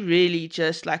 She really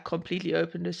just completely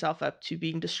opened herself up to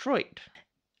being destroyed.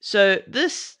 So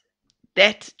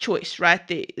that choice right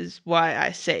there is why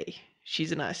I say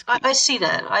she's a nice queen. I see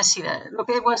that. Look,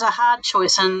 it was a hard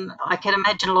choice, and I can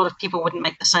imagine a lot of people wouldn't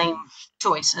make the same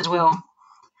choice as well.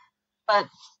 But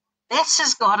Bess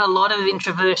has got a lot of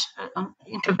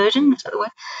introversion, is that the word?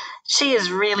 She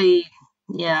is really,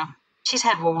 she's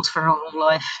had walls for her whole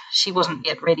life. She wasn't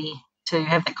yet ready to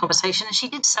have that conversation. And she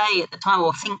did say at the time,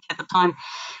 or think at the time,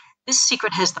 this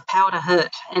secret has the power to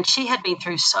hurt. And she had been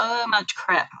through so much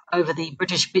crap over the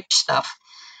British bitch stuff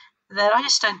that I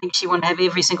just don't think she wanted to have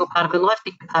every single part of her life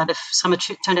picked apart if Summer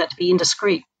turned out to be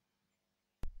indiscreet.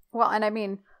 Well, and I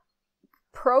mean,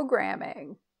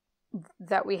 programming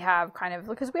that we have kind of,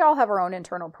 because we all have our own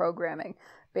internal programming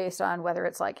based on whether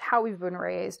it's like how we've been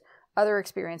raised, other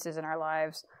experiences in our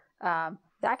lives, that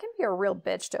can be a real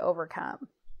bitch to overcome.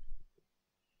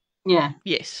 Yeah.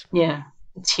 Yes. Yeah.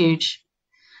 It's huge.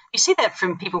 You see that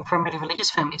from people from really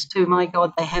religious families too. My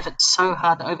God, they have it so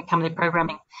hard to overcome their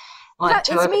programming.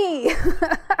 Me.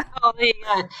 Oh, there you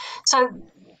go. So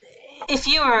if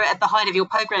you were at the height of your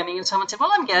programming and someone said,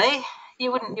 well, I'm gay,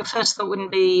 your first thought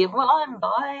wouldn't be, well, I'm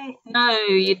bi. No,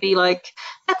 you'd be like,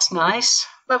 that's nice.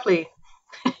 Lovely.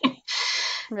 Yeah.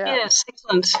 Yes,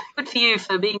 excellent. Good for you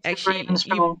for being so brave and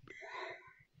strong.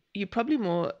 You're probably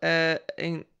more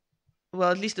well,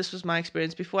 at least this was my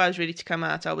experience. Before I was ready to come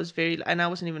out, I was and I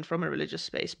wasn't even from a religious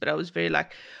space, but I was very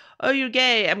like, oh, you're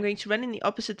gay, I'm going to run in the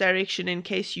opposite direction in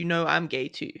case you know I'm gay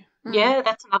too. Yeah,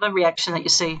 that's another reaction that you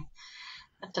see.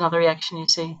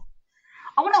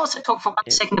 I want to also talk for 1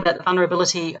 second about the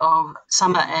vulnerability of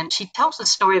Summer, and she tells a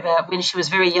story about when she was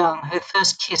very young, her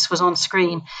first kiss was on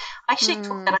screen. I actually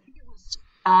took that, I think it was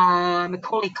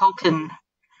Macaulay Culkin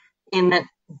in that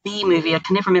B movie. I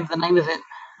can never remember the name of it.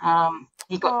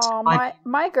 He got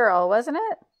my girl, wasn't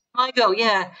it? My girl,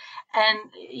 yeah. And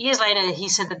years later, he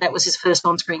said that was his first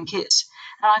on-screen kiss.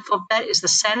 And I thought, that is the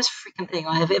saddest freaking thing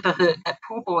I have ever heard. That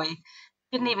poor boy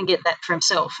didn't even get that for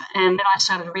himself. And then I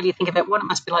started to really think about what it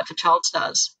must be like for child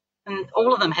stars. And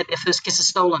all of them had their first kisses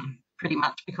stolen, pretty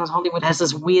much, because Hollywood has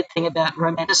this weird thing about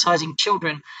romanticizing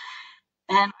children.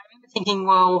 And I remember thinking,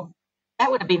 well,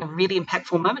 that would have been a really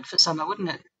impactful moment for Summer, wouldn't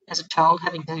it? As a child,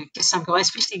 having to kiss some guy,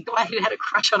 especially a guy who had a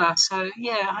crush on her. So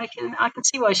yeah, I can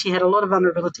see why she had a lot of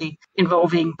vulnerability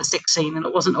involving the sex scene, and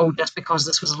it wasn't all just because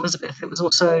this was Elizabeth. It was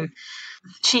also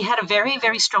she had a very,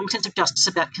 very strong sense of justice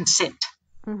about consent,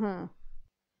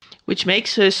 which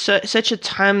makes her such a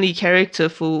timely character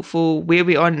for where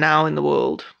we are now in the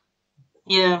world.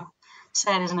 Yeah,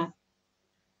 sad, isn't it?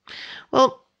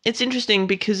 Well, it's interesting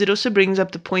because it also brings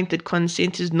up the point that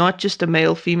consent is not just a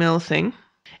male-female thing,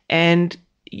 and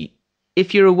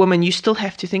if you're a woman, you still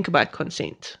have to think about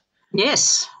consent.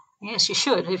 Yes, you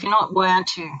should. If you're not, why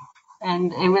aren't you?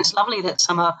 And it was lovely that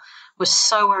Summer was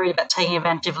so worried about taking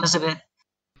advantage of Elizabeth.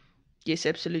 Yes,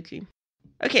 absolutely.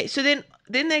 Okay, so then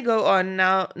they go on.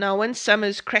 Now once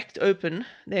Summer's cracked open,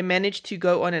 they manage to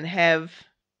go on and have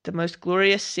the most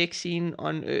glorious sex scene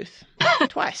on earth.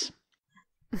 Twice.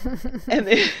 And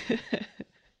then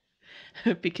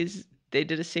because they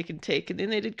did a second take and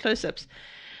then they did close-ups.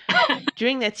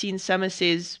 During that scene, Summer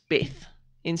says Beth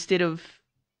instead of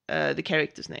the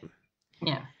character's name.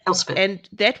 Yeah, Elspeth. And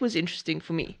that was interesting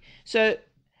for me. So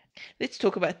let's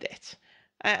talk about that.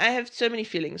 I have so many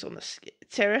feelings on this.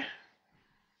 Sarah?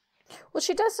 Well,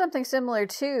 she does something similar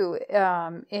too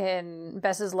in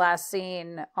Bess's last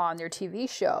scene on their TV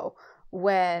show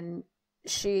when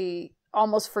she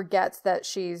almost forgets that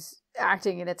she's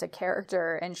acting and it's a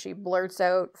character, and she blurts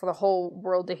out for the whole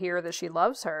world to hear that she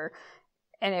loves her.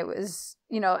 And it was,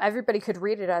 everybody could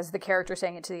read it as the character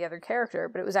saying it to the other character,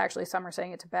 but it was actually Summer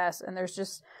saying it to Bess. And there's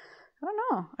just, I don't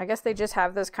know, I guess they just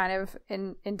have this kind of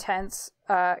intense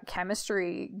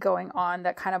chemistry going on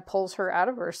that kind of pulls her out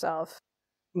of herself.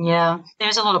 Yeah,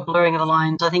 there's a lot of blurring of the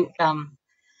lines. I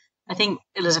think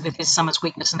Elizabeth is Summer's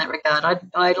weakness in that regard.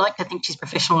 I'd like to think she's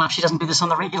professional enough she doesn't do this on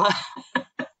the regular.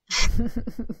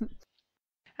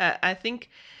 I think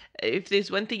if there's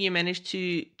one thing you managed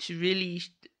to really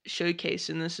showcase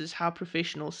in this is how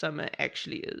professional Summer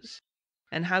actually is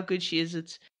and how good she is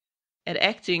at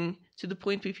acting to the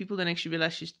point where people don't actually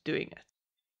realize she's doing it.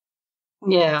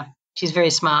 Yeah, she's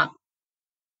very smart.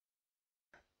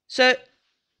 So,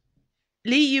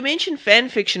 Lee, you mentioned fan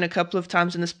fiction a couple of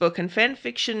times in this book, and fan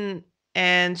fiction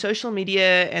and social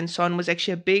media and so on was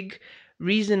actually a big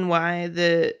reason why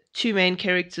the two main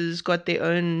characters got their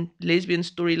own lesbian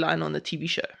storyline on the TV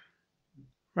show,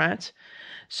 right?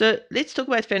 So let's talk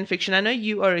about fan fiction. I know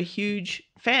you are a huge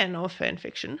fan of fan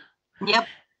fiction. Yep.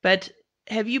 But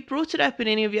have you brought it up in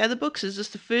any of your other books? Is this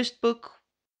the first book?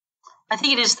 I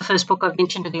think it is the first book I've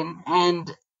mentioned it in,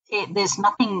 and there's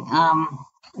nothing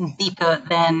deeper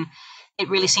than it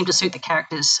really seemed to suit the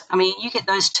characters. I mean, you get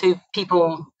those two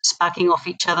people sparking off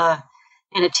each other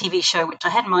in a TV show, which I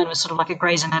had in mind was sort of like a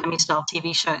Grey's Anatomy style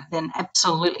TV show, then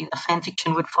absolutely the fan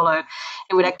fiction would follow.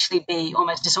 It would actually be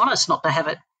almost dishonest not to have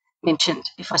it mentioned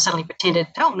if I suddenly pretended,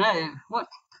 oh no, what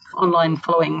online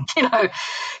following,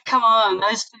 come on,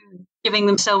 those two giving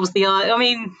themselves the eye. I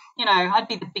mean, I'd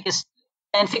be the biggest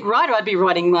fanfic writer. I'd be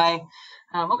writing my,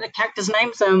 what were the characters'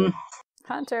 names?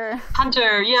 Hunter.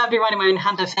 Yeah, I'd be writing my own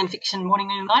Hunter fanfiction morning,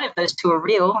 noon, night if those two are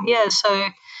real. Yeah, so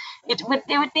it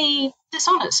would be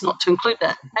dishonest not to include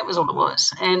that. That was all it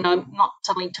was. And I'm not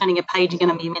suddenly turning a page and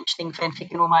going to be mentioning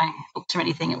fanfic in all my books or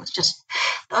anything. It was just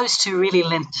those two really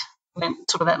lent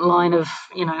sort of that line of,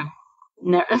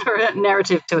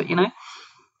 narrative to it,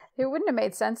 It wouldn't have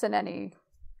made sense in any...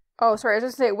 Oh, sorry, I was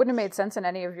just going to say, it wouldn't have made sense in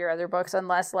any of your other books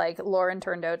unless, like, Lauren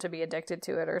turned out to be addicted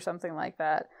to it or something like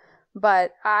that.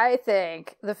 But I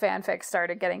think the fanfic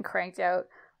started getting cranked out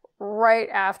right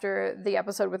after the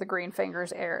episode with the green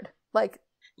fingers aired. Like,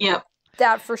 yeah,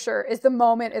 that for sure is the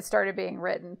moment it started being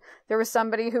written. There was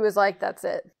somebody who was like, that's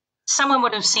it. Someone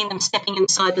would have seen them stepping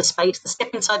inside the space. The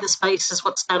step inside the space is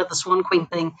what started the Swan Queen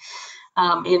thing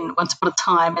in Once Upon a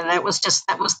Time, and that was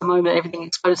the moment everything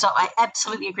exploded. So I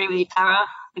absolutely agree with you, Tara.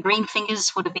 The green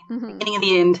fingers would have been the beginning of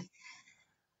the end.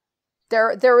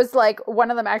 There was like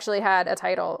one of them actually had a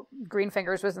title. Green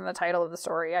Fingers was in the title of the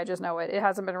story. I just know it. It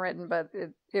hasn't been written, but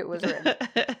it was written.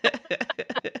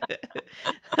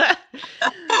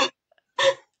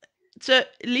 So,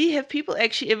 Lee, have people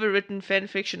actually ever written fan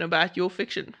fiction about your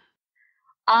fiction?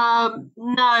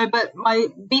 No, but my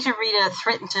beta reader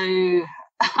threatened to,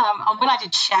 when I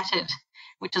did Shattered,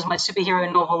 which is my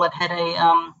superhero novel that had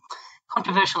a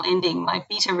controversial ending, my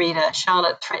beta reader,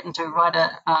 Charlotte, threatened to write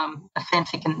a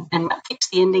fanfic and fix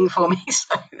the ending for me.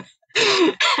 So.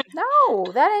 No,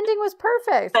 that ending was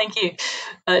perfect. Thank you.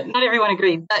 Not everyone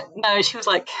agreed, but no, she was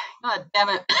like, God damn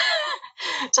it.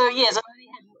 So, yes, I only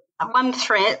had one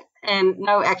threat and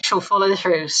no actual follow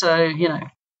through. So, All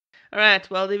right,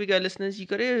 well, there we go, listeners. You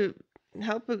got to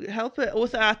help an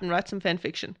author out and write some fan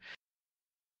fiction.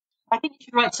 I think you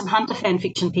should write some Hunter fan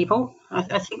fiction, people.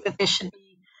 I think that there should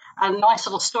be a nice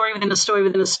little story within a story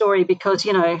within a story because,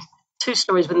 two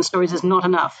stories within stories is not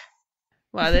enough.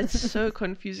 Wow, that's so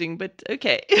confusing, but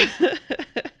okay.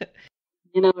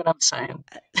 You know what I'm saying.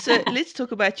 So let's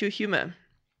talk about your humor.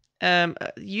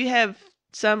 You have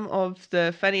some of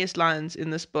the funniest lines in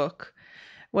this book.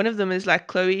 One of them is like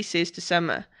Chloe says to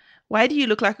Summer, "Why do you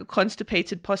look like a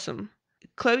constipated possum?"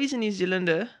 Chloe's a New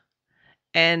Zealander,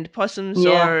 and possums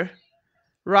are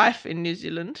rife in New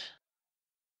Zealand.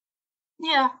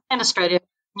 Yeah, and Australia.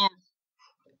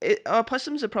 Yeah. Are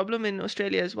possums a problem in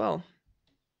Australia as well?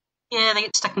 Yeah, they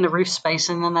get stuck in the roof space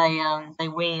and then they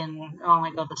wee and, oh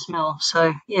my God, the smell.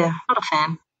 So, yeah, not a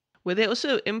fan. Were they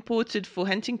also imported for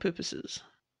hunting purposes?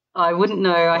 I wouldn't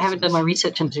know. I haven't done my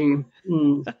research into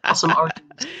possum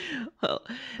origins. Well,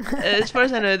 as far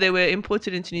as I know, they were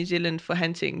imported into New Zealand for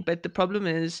hunting, but the problem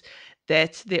is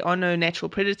that there are no natural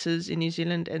predators in New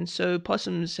Zealand, and so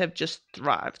possums have just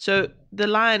thrived. So the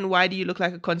line, "Why do you look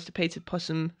like a constipated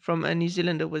possum?" from a New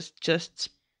Zealander was just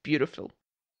beautiful.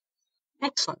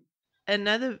 Excellent.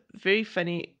 Another very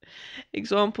funny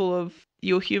example of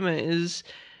your humor is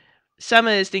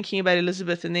Summer is thinking about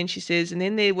Elizabeth, and then she says, "And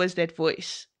then there was that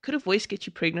voice. Could a voice get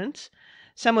you pregnant?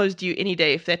 Summer was due any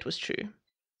day if that was true."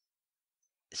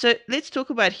 So let's talk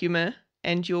about humor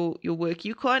and your work.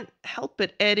 You can't help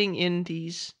but adding in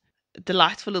these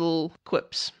delightful little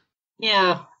quips.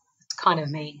 Yeah, it's kind of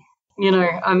me.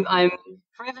 I'm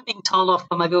forever being told off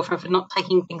by my girlfriend for not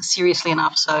taking things seriously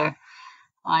enough. So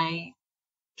I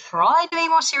try to be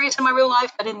more serious in my real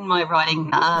life, but in my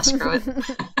writing, screw it.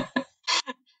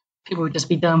 People would just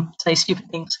be dumb, say stupid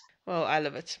things. Well, I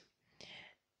love it.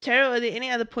 Tara, are there any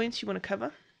other points you want to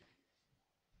cover?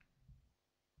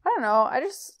 I don't know. I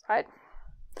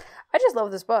just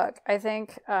love this book. I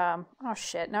think, oh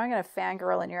shit, now I'm going to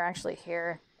fangirl and you're actually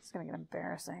here. It's going to get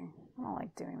embarrassing. I don't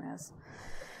like doing this.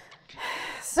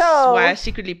 So. That's why I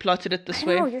secretly plotted it this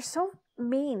way. No, you're so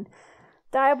mean.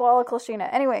 Diabolical Sheena.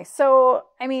 Anyway, so,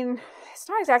 I mean, it's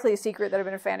not exactly a secret that I've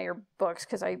been a fan of your books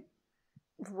because I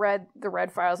read the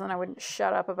Red Files and I wouldn't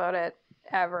shut up about it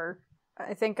ever.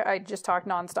 I think I just talked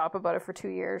nonstop about it for 2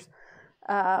 years.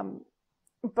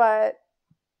 But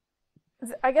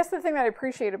I guess the thing that I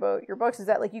appreciate about your books is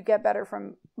that like you get better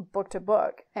from book to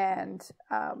book, and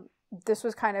this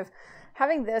was kind of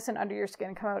having this and Under Your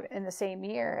Skin come out in the same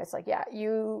year. It's like, yeah,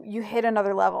 you hit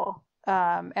another level,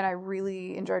 and I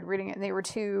really enjoyed reading it. And they were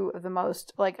two of the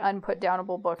most like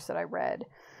unputdownable books that I read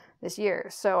this year.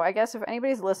 So I guess if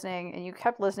anybody's listening and you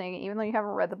kept listening, even though you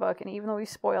haven't read the book and even though we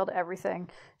spoiled everything,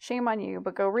 shame on you.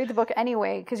 But go read the book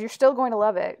anyway because you're still going to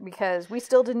love it because we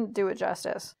still didn't do it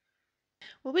justice.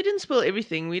 Well, we didn't spoil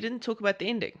everything. We didn't talk about the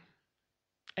ending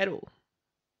at all.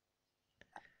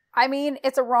 I mean,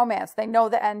 it's a romance. They know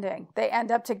the ending. They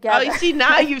end up together. Oh, you see,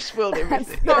 now you've spoiled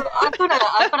everything. No, I've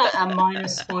got a minor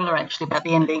spoiler actually about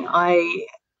the ending. I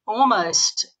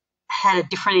almost had a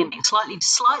different ending, slightly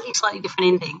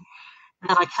different ending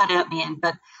that I cut out in the end.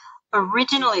 But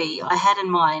originally, I had in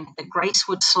mind that Grace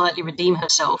would slightly redeem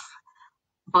herself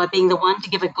by being the one to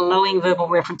give a glowing verbal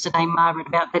reference to Dame Margaret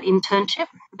about that internship,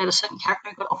 about a certain character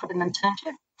who got offered an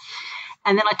internship.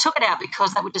 And then I took it out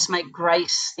because that would just make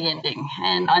Grace the ending.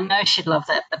 And I know she'd love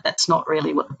that, but that's not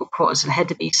really what the book was. It had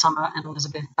to be Summer and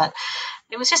Elizabeth. But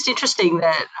it was just interesting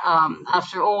that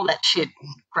after all that shit,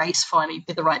 Grace finally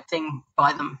did the right thing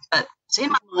by them. But it's in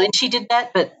my mind she did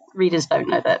that, but readers don't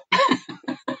know that.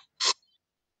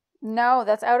 No,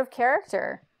 that's out of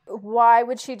character. Why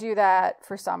would she do that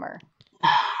for Summer?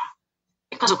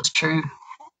 Because it was true.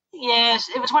 Yes,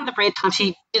 it was one of the rare times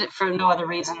she did it for no other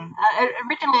reason.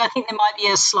 Originally, I think there might be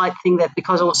a slight thing that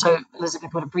because also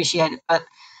Elizabeth would appreciate it, but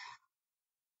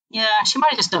yeah, she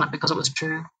might have just done it because it was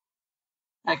true.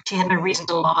 Like she had no reason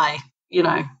to lie, you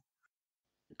know.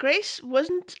 Grace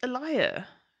wasn't a liar.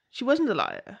 She wasn't a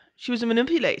liar. She was a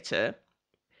manipulator.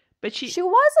 But she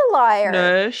was a liar.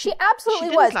 No, she absolutely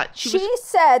she was. Lie. She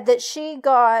said that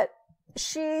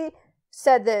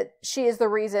she is the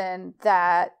reason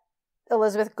that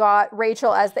Elizabeth got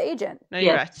Rachel as the agent. No,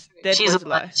 you're right. That she's was a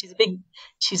lie.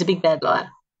 She's a big bad liar.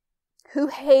 Who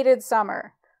hated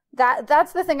Summer.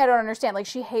 That's the thing I don't understand. Like,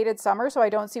 she hated Summer, so I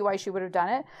don't see why she would have done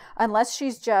it. Unless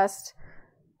she's just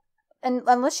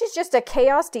a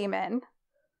chaos demon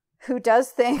who does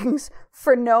things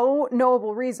for no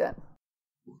knowable reason.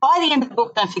 By the end of the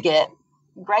book, don't forget,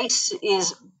 Grace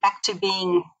is back to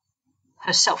being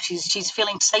herself. She's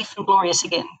feeling safe and glorious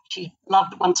again. She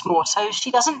loved once more, so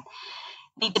she doesn't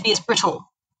need to be as brittle.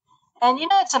 And, you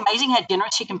know, it's amazing how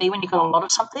generous you can be when you've got a lot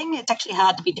of something. It's actually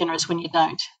hard to be generous when you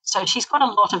don't. So she's got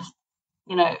a lot of,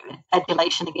 you know,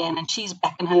 adulation again, and she's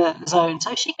back in her zone.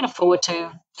 So she can afford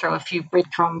to throw a few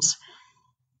breadcrumbs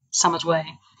Summer's way.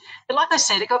 But like I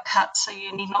said, it got cut, so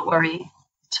you need not worry.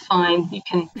 It's fine. You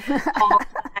can hold on to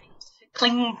it,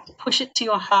 cling, push it to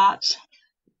your heart.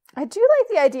 I do like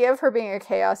the idea of her being a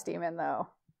chaos demon, though.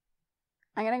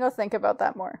 I'm going to go think about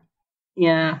that more.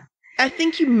 Yeah. I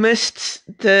think you missed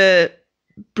the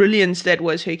brilliance that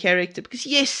was her character. Because,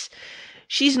 yes,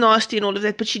 she's nasty and all of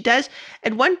that, but she does,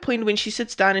 at one point when she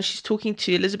sits down and she's talking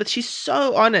to Elizabeth, she's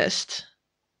so honest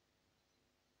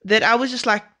that I was just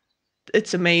like,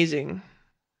 it's amazing.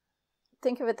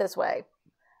 Think of it this way.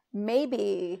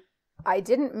 Maybe I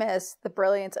didn't miss the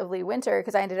brilliance of Lee Winter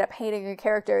because I ended up hating her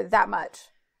character that much.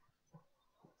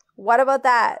 What about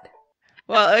that?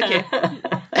 Well, okay.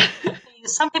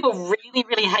 Some people really,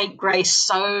 really hate Grace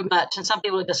so much, and some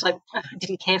people are just like,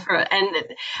 didn't care for her. And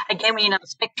again, we know the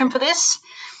spectrum for this,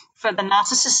 for the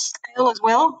narcissist scale as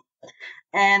well.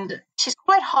 And she's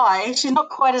quite high. She's not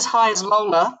quite as high as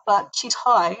Lola, but she's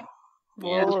high.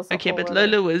 Yeah. Okay, but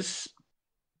Lola was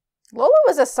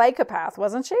a psychopath,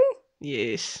 wasn't she?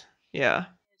 Yes. Yeah.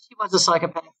 She was a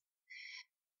psychopath.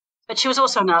 But she was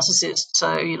also a narcissist,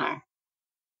 so, you know.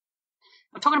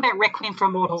 I'm talking about Requiem for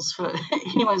Immortals for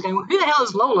anyone's going, well, who the hell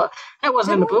is Lola? That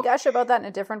wasn't in the book. Didn't we gush about that in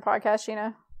a different podcast,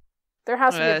 Sheena? There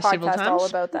has to be a podcast all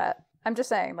about that. I'm just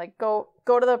saying, like, go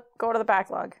to the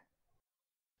backlog.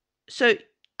 So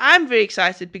I'm very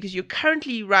excited because you're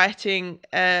currently writing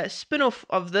a spin-off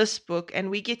of this book, and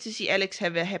we get to see Alex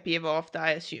have a happy ever after,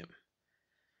 I assume.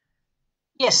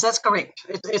 Yes, that's correct.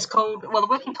 It's called, well, the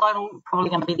working title, probably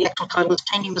going to be the actual title, is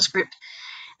Changing the Script.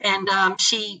 And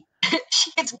she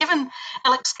gets given,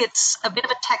 Alex gets a bit of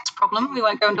a tax problem. We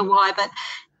won't go into why, but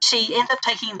she ends up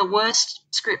taking the worst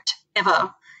script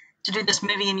ever to do this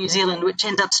movie in New Zealand, which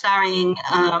ends up starring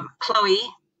Chloe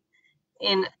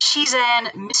in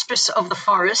Shizan, Mistress of the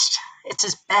Forest. It's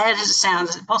as bad as it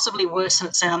sounds. It's possibly worse than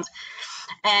it sounds.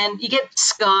 And you get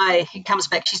Sky, who comes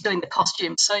back. She's doing the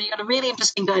costumes. So you got a really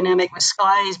interesting dynamic with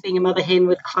Sky as being a mother hen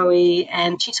with Chloe,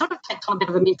 and she sort of takes on a bit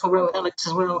of a mental role with Alex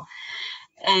as well.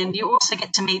 And you also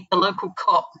get to meet the local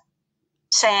cop,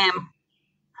 Sam,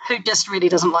 who just really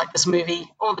doesn't like this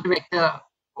movie or the director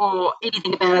or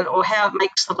anything about it or how it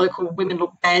makes the local women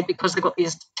look bad because they've got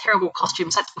these terrible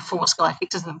costumes. That's before Sky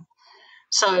fixes them.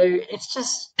 So it's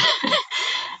just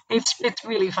it's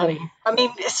really funny. I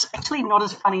mean, it's actually not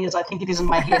as funny as I think it is in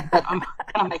my head, but I'm going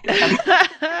to make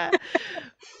it funny.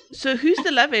 So who's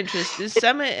the love interest? Is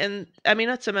Summer and, I mean,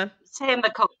 not Summer. Sam the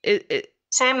cop.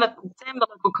 Sam the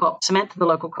local cop. Samantha the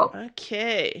local cop.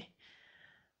 Okay.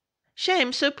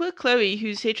 Shame. So poor Chloe,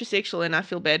 who's heterosexual, and I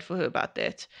feel bad for her about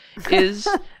that, is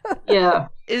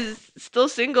is still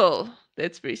single.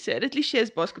 That's very sad. At least she has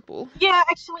basketball. Yeah,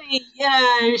 actually,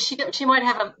 she might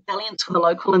have a dalliance with a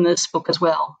local in this book as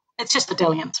well. It's just a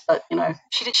dalliance, but, you know,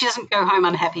 she doesn't go home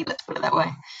unhappy, let's put it that way.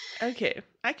 Okay,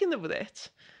 I can live with that.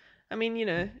 I mean, you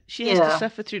know, she has to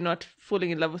suffer through not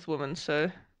falling in love with women,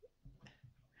 so...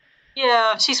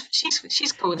 Yeah, she's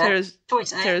cool with that.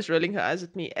 Tara's rolling her eyes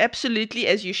at me. Absolutely,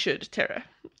 as you should, Tara.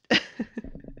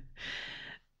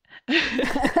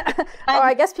 Oh,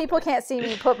 I guess people can't see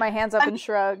me put my hands up and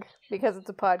shrug because it's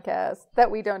a podcast that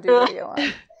we don't do video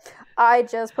on. I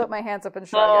just put my hands up and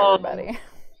shrug, everybody.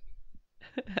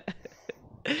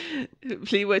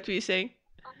 Lee, what were you saying?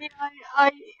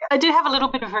 I do have a little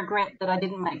bit of regret that I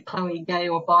didn't make Chloe gay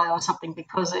or bi or something,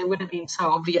 because it would have been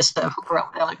so obvious to hook her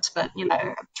up with Alex. But,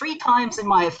 3 times in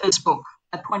my first book,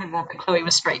 I pointed out that Chloe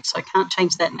was straight, so I can't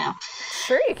change that now.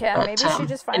 Sure you can. But, maybe she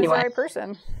just finds the right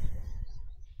person.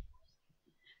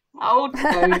 Oh,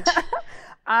 don't.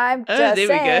 I'm just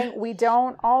saying, we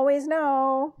don't always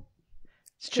know.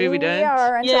 It's true, we don't. We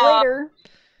are until later.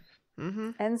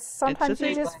 Mm-hmm. And sometimes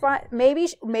you just find,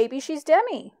 maybe she's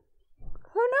Demi.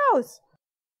 Who knows?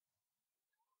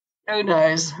 Who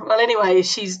knows? Well, anyway,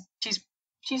 she's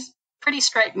pretty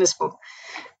straight in this book.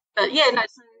 But yeah, no.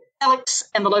 So Alex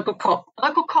and the local cop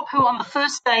who on the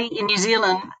first day in New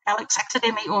Zealand, Alex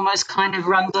accidentally almost kind of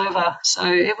runs over. So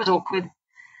it was awkward.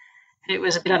 It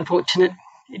was a bit unfortunate.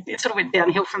 It sort of went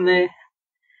downhill from there. A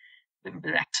little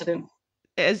bit of accident.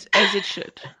 As it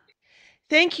should.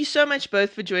 Thank you so much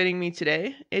both for joining me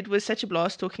today. It was such a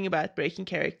blast talking about breaking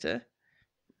character.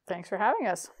 Thanks for having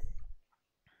us.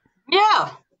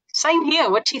 Yeah, same here,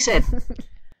 what she said.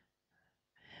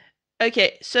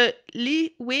 Okay, so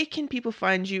Lee, where can people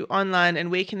find you online and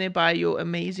where can they buy your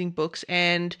amazing books,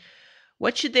 and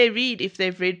what should they read if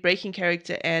they've read Breaking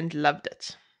Character and loved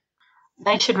it?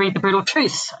 They should read The Brutal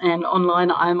Truth, and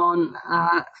online I'm on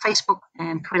Facebook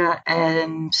and Twitter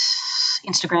and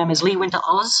Instagram as Lee Winter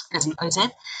Oz, as an OZ.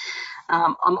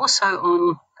 I'm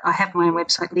also I have my own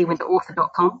website,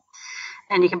 leewinterauthor.com,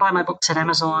 and you can buy my books at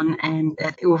Amazon and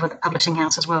at Ylva, the publishing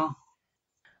house, as well.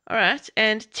 All right.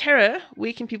 And Tara,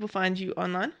 where can people find you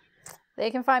online?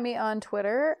 They can find me on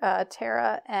Twitter,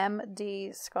 Tara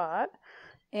MD Scott,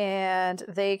 and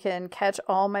they can catch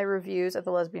all my reviews at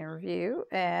the Lesbian Review.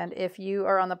 And if you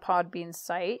are on the Podbean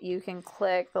site, you can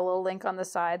click the little link on the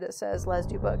side that says Les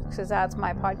Do Books, because that's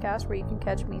my podcast where you can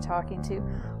catch me talking to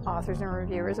authors and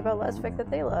reviewers about lesfic that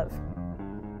they love.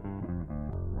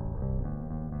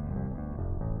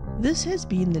 This has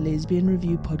been the Lesbian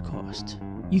Review podcast.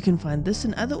 You can find this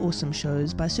and other awesome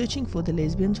shows by searching for The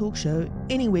Lesbian Talk Show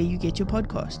anywhere you get your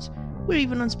podcasts. We're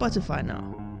even on Spotify now.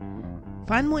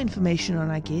 Find more information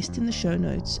on our guest in the show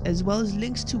notes, as well as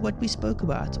links to what we spoke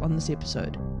about on this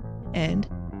episode. And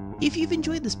if you've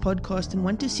enjoyed this podcast and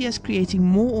want to see us creating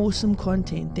more awesome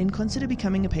content, then consider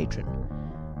becoming a patron.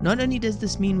 Not only does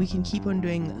this mean we can keep on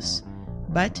doing this,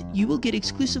 but you will get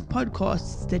exclusive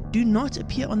podcasts that do not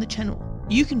appear on the channel.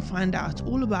 You can find out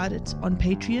all about it on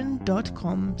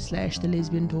patreon.com/The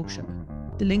Lesbian Talk Show.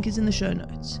 The link is in the show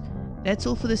notes. That's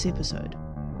all for this episode.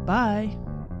 Bye.